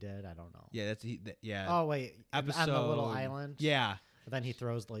that what he did? I don't know. Yeah, yeah. Oh, wait. Episode, on the little island? Yeah. And then he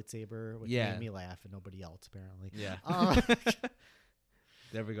throws the lightsaber, which made me laugh, and nobody else, apparently. Yeah.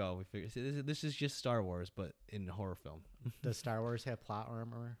 There we go. We figured this is just Star Wars, but in horror film. Does Star Wars have plot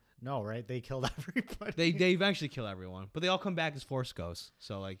armor? No, right? They killed everybody. They eventually kill everyone, but they all come back as Force ghosts.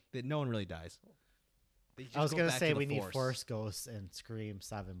 So like, no one really dies. I was gonna say we need Force ghosts in Scream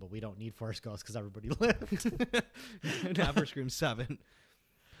 7, but we don't need Force ghosts because everybody lived. Not for Scream 7.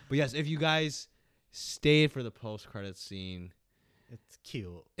 But yes, if you guys stayed for the post-credit scene. It's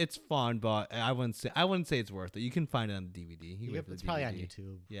cute. It's fun, but I wouldn't say it's worth it. You can find it on DVD. It's probably on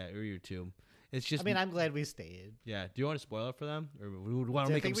YouTube. Yeah, or YouTube. It's just. I mean, I'm glad we stayed. Yeah. Do you want to spoil it for them, or we would want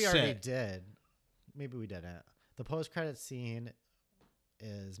to I make them think we sit? already did. Maybe we didn't. The post-credit scene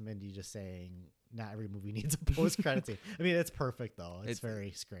is Mindy just saying, "Not every movie needs a post-credit scene." I mean, it's perfect though. It's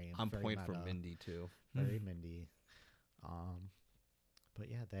very Scream. On very point meta, for Mindy too. Very Mindy. But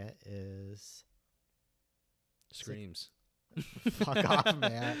yeah, that is Screams. Fuck off,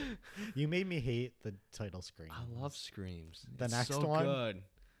 Matt. You made me hate the title Scream. I love Screams. The It's next so one? good.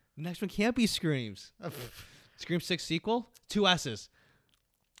 The next one can't be Screams. Scream 6 sequel? 2 S's.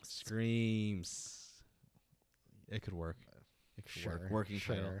 Screams. It could work. It could work. Working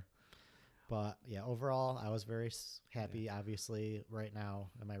title. But yeah, overall, I was very happy. Obviously, right now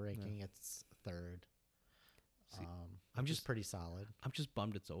in my ranking, it's third. See, I'm just pretty solid. I'm just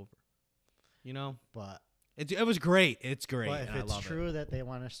bummed it's over. You know? But it was great. It's great. But if and it's I love true that they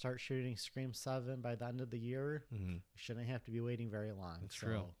want to start shooting Scream 7 by the end of the year, Mm-hmm. we shouldn't have to be waiting very long. That's so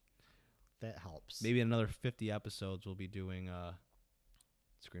true. That helps. Maybe in another 50 episodes, we'll be doing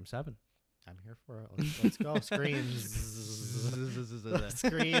Scream 7. I'm here for it. Let's go. Screams.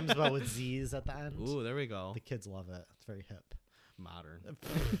 Screams, but with Z's at the end. Ooh, there we go. The kids love it. It's very hip. Modern.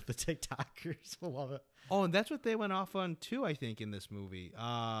 The TikTokers will love it. Oh, and that's what they went off on too, I think, in this movie.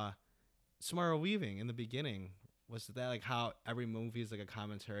 Samara Weaving in the beginning. Was that like how every movie is like a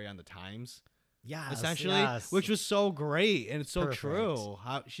commentary on the times? Yeah, essentially, which was so great, and it's so Perfect. true.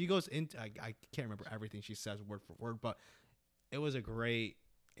 How she goes into, I can't remember everything she says word for word, but it was a great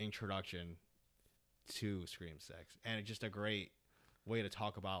introduction to Scream 6, and it's just a great way to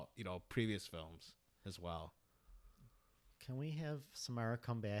talk about previous films as well. Can we have Samara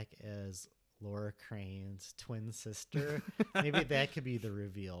come back as Laura Crane's twin sister? Maybe that could be the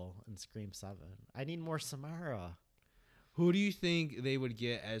reveal in Scream 7. I need more Samara. Who do you think they would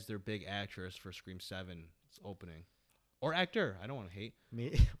get as their big actress for Scream 7's opening? Or actor? I don't want to hate.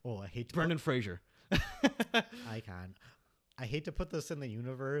 I hate to Brendan Fraser. Icon. I hate to put this in the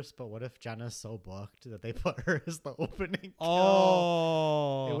universe, but what if Jenna's so booked that they put her as the opening?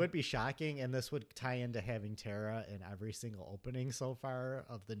 Oh. It would be shocking, and this would tie into having Tara in every single opening so far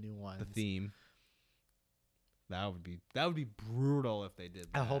of the new ones. The theme. That would be brutal if they did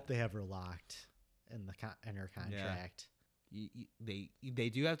that. I hope they have her locked in the in her contract. They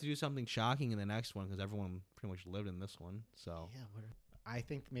do have to do something shocking in the next one because everyone pretty much lived in this one. So yeah, I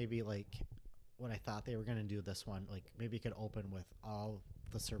think maybe like what I thought they were gonna do this one, like maybe it could open with all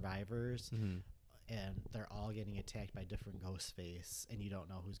the survivors, and they're all getting attacked by different ghost face, and you don't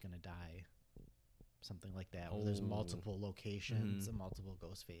know who's gonna die. Something like that, where there's multiple locations and multiple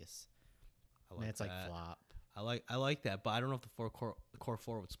ghost face. I like it's that. like flop. I like that, but I don't know if the core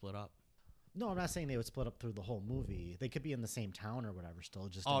four would split up. No, I'm not saying they would split up through the whole movie. They could be in the same town or whatever, still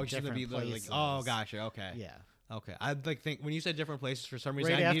just in it's gonna different be places. like, oh, gotcha, okay, Yeah. okay. I think when you said different places, for some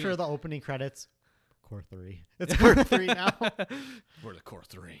reason, Right I after the opening credits, core 3. It's core 3 now. We're the core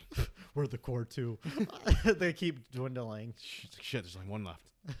 3. We're the core 2. They keep dwindling. Shit, there's only one left.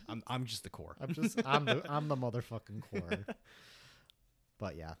 I'm just the core. I'm the motherfucking core.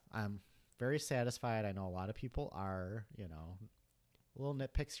 But yeah, I'm very satisfied. I know a lot of people are, little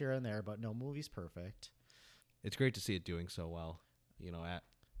nitpicks here and there, but no movie's perfect. It's great to see it doing so well. Yeah,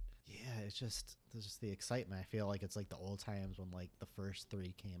 it's just the excitement. I feel like it's like the old times when like the first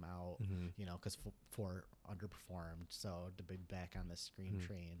 3 came out, because 4 underperformed. So to be back on the Scream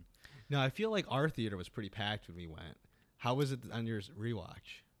train. No, I feel like our theater was pretty packed when we went. How was it on your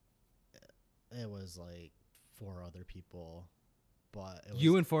rewatch? It was like 4 other people, but it was,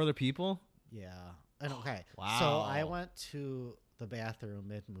 you and 4 other people? Yeah. And okay. Wow. So I went to the bathroom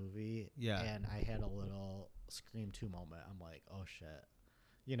mid movie. Yeah. And I had a little Scream 2 moment. I'm like, oh shit.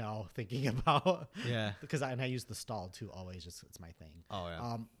 Thinking about because I use the stall too always, just it's my thing. Oh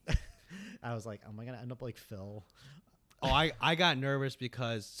yeah. I was like, am I gonna end up like Phil? Oh, I got nervous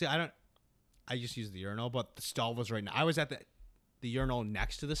because I just used the urinal, but the stall was right now. I was at the urinal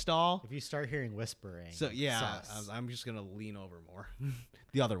next to the stall. If you start hearing whispering, So yeah, I'm just gonna lean over more,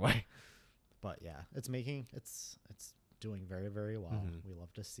 the other way. But yeah, it's doing very, very well. We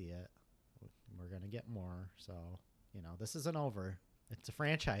love to see it. We're gonna get more. So this isn't over. It's a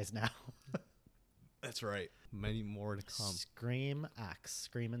franchise now. That's right. Many more to come. Scream X,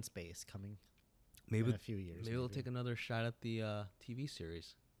 Scream in Space, coming in a few years. Maybe we'll take another shot at the TV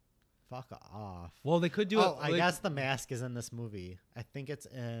series. Fuck off. Well, they could do it. I guess the mask is in this movie. I think it's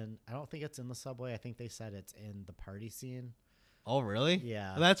in. I don't think it's in the subway. I think they said it's in the party scene. Oh, really?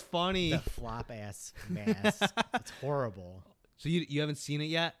 Yeah. Well, that's funny. The flop ass mask. It's horrible. So you haven't seen it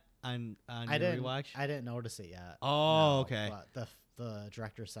yet? on I your didn't. rewatch? I didn't notice it yet. Oh, No, okay. But the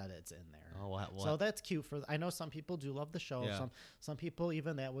director said it's in there. Oh, what? So that's cute for. I know some people do love the show. Yeah. Some people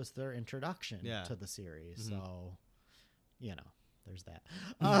even that was their introduction Yeah. to the series. Mhm. So, there's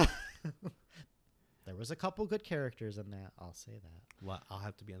that. There was a couple good characters in that. I'll say that. Well, I'll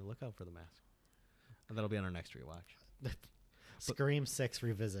have to be on the lookout for the mask. And that'll be on our next rewatch. Scream 6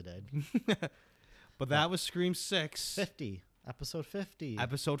 Revisited. But that was Scream 6. 50. Episode 50.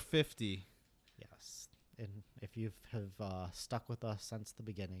 Episode 50. Yes. And if you have stuck with us since the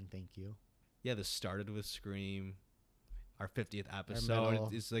beginning, thank you. Yeah, this started with Scream. Our 50th middle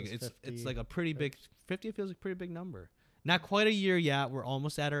episode. It's like was it's 50. like a pretty big 50 feels like a pretty big number. Not quite a year yet. We're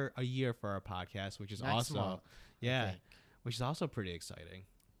almost at a year for our podcast, which is Next also month, I yeah, think. which is also pretty exciting.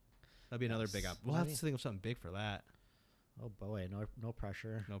 That'll be another big Yes. up. We'll have to think of something big for that. Oh boy, no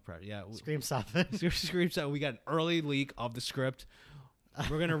pressure. No pressure. Yeah. Scream 7. Scream 7. We got an early leak of the script.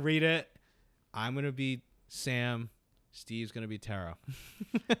 We're gonna read it. I'm gonna be Sam. Steve's gonna be Tara.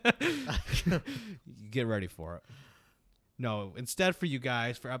 Get ready for it. No, instead for you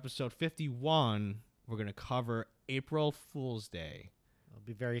guys, for episode 51, we're gonna cover April Fool's Day, It'll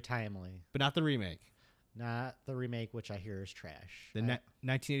be very timely. but not the remake. Not the remake, which I hear is trash. The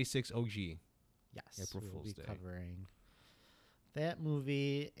 1986 OG. Yes, April we'll Fool's be Day. covering that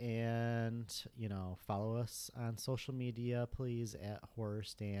movie, and follow us on social media, please, at Horror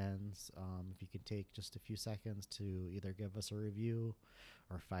Stands. If you could take just a few seconds to either give us a review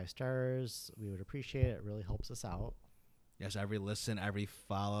or 5 stars, we would appreciate it. It really helps us out. Yes, every listen, every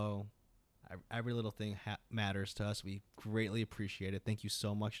follow, every little thing matters to us. We greatly appreciate it. Thank you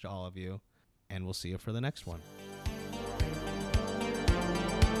so much to all of you, and we'll see you for the next one.